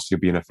everybody else. You'll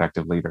be an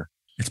effective leader.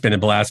 It's been a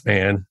blast,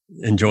 man.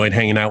 Enjoyed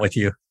hanging out with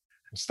you.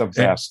 It's the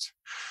best.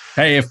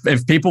 Hey,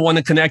 if people want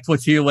to connect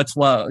with you, let's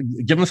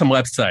give them some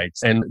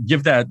websites and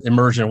give that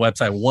Immersion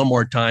website one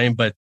more time.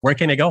 But where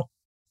can they go?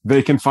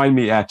 They can find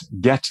me at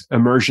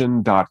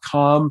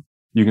getimmersion.com.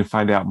 You can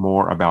find out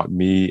more about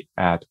me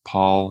at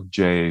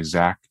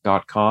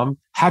pauljzak.com.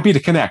 Happy to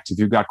connect. If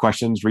you've got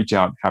questions, reach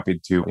out. Happy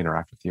to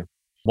interact with you.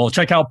 Well,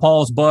 check out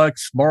Paul's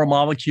books, Moral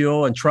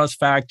Molecule and Trust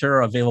Factor,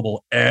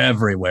 available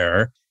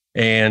everywhere.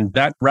 And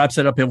that wraps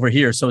it up over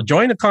here. So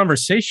join the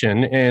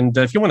conversation. And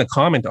if you want to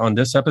comment on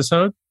this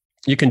episode,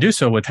 you can do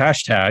so with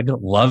hashtag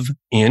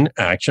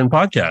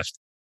LoveInActionPodcast.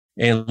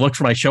 And look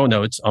for my show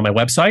notes on my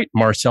website,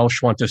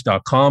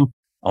 marcelschwantes.com.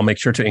 I'll make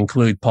sure to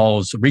include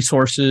Paul's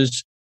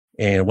resources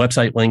and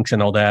website links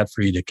and all that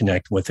for you to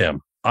connect with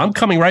him. I'm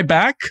coming right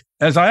back,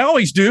 as I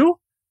always do,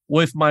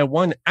 with my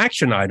one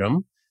action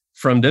item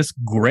from this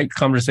great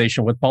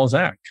conversation with Paul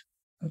Zak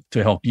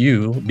to help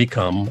you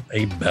become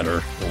a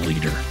better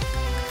leader.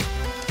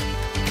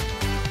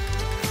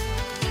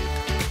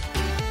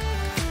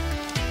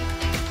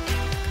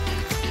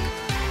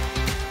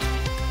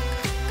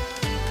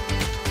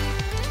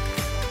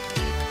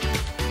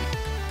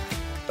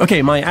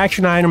 Okay, my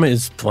action item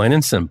is plain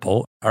and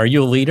simple. Are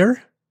you a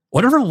leader?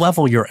 Whatever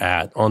level you're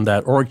at on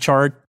that org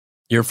chart,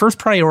 your first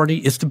priority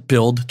is to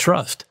build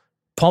trust.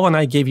 Paul and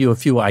I gave you a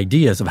few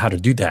ideas of how to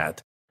do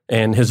that.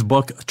 And his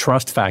book,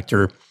 Trust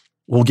Factor,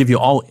 will give you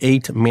all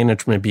 8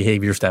 management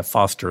behaviors that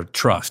foster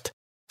trust.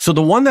 So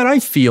the one that I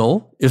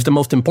feel is the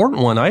most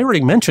important one, I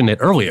already mentioned it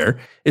earlier,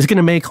 is going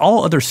to make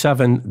all other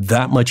 7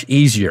 that much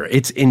easier.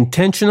 It's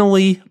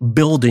intentionally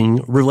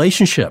building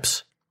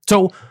relationships.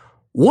 So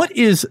what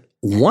is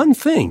one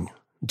thing,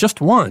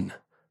 just one,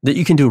 that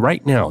you can do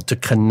right now to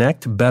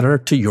connect better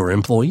to your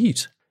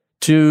employees,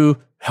 to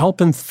help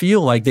them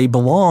feel like they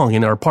belong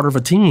and are part of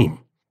a team,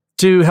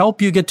 to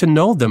help you get to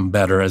know them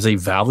better as a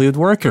valued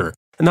worker?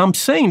 And I'm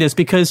saying this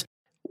because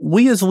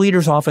we as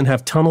leaders often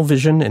have tunnel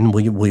vision and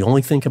we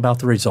only think about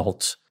the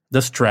results,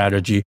 the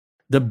strategy,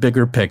 the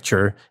bigger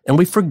picture, and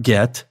we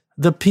forget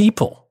the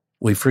people.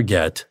 We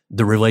forget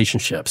the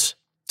relationships.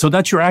 So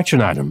that's your action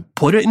item.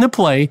 Put it into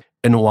play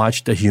and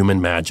watch the human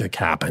magic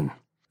happen.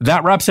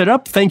 That wraps it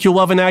up. Thank you,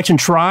 Love in Action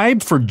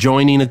Tribe, for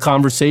joining the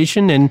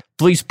conversation. And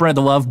please spread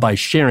the love by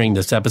sharing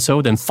this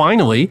episode. And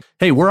finally,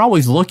 hey, we're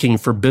always looking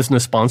for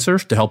business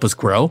sponsors to help us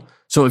grow.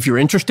 So if you're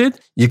interested,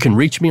 you can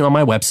reach me on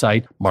my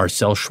website,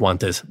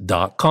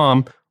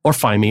 marcelschwantes.com, or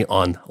find me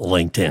on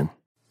LinkedIn.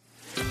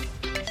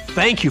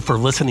 Thank you for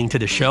listening to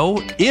the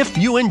show. If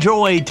you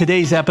enjoyed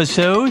today's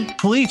episode,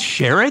 please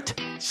share it,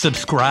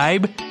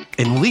 subscribe,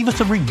 and leave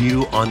us a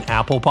review on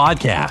Apple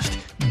Podcast.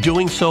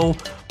 Doing so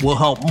will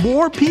help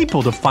more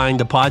people to find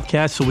the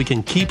podcast so we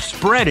can keep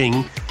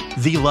spreading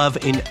the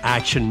Love in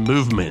Action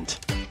movement.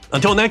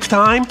 Until next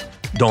time,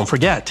 don't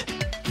forget,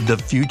 the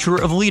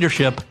future of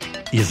leadership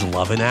is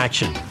love in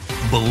action.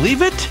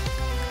 Believe it,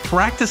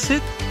 practice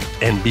it,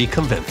 and be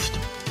convinced.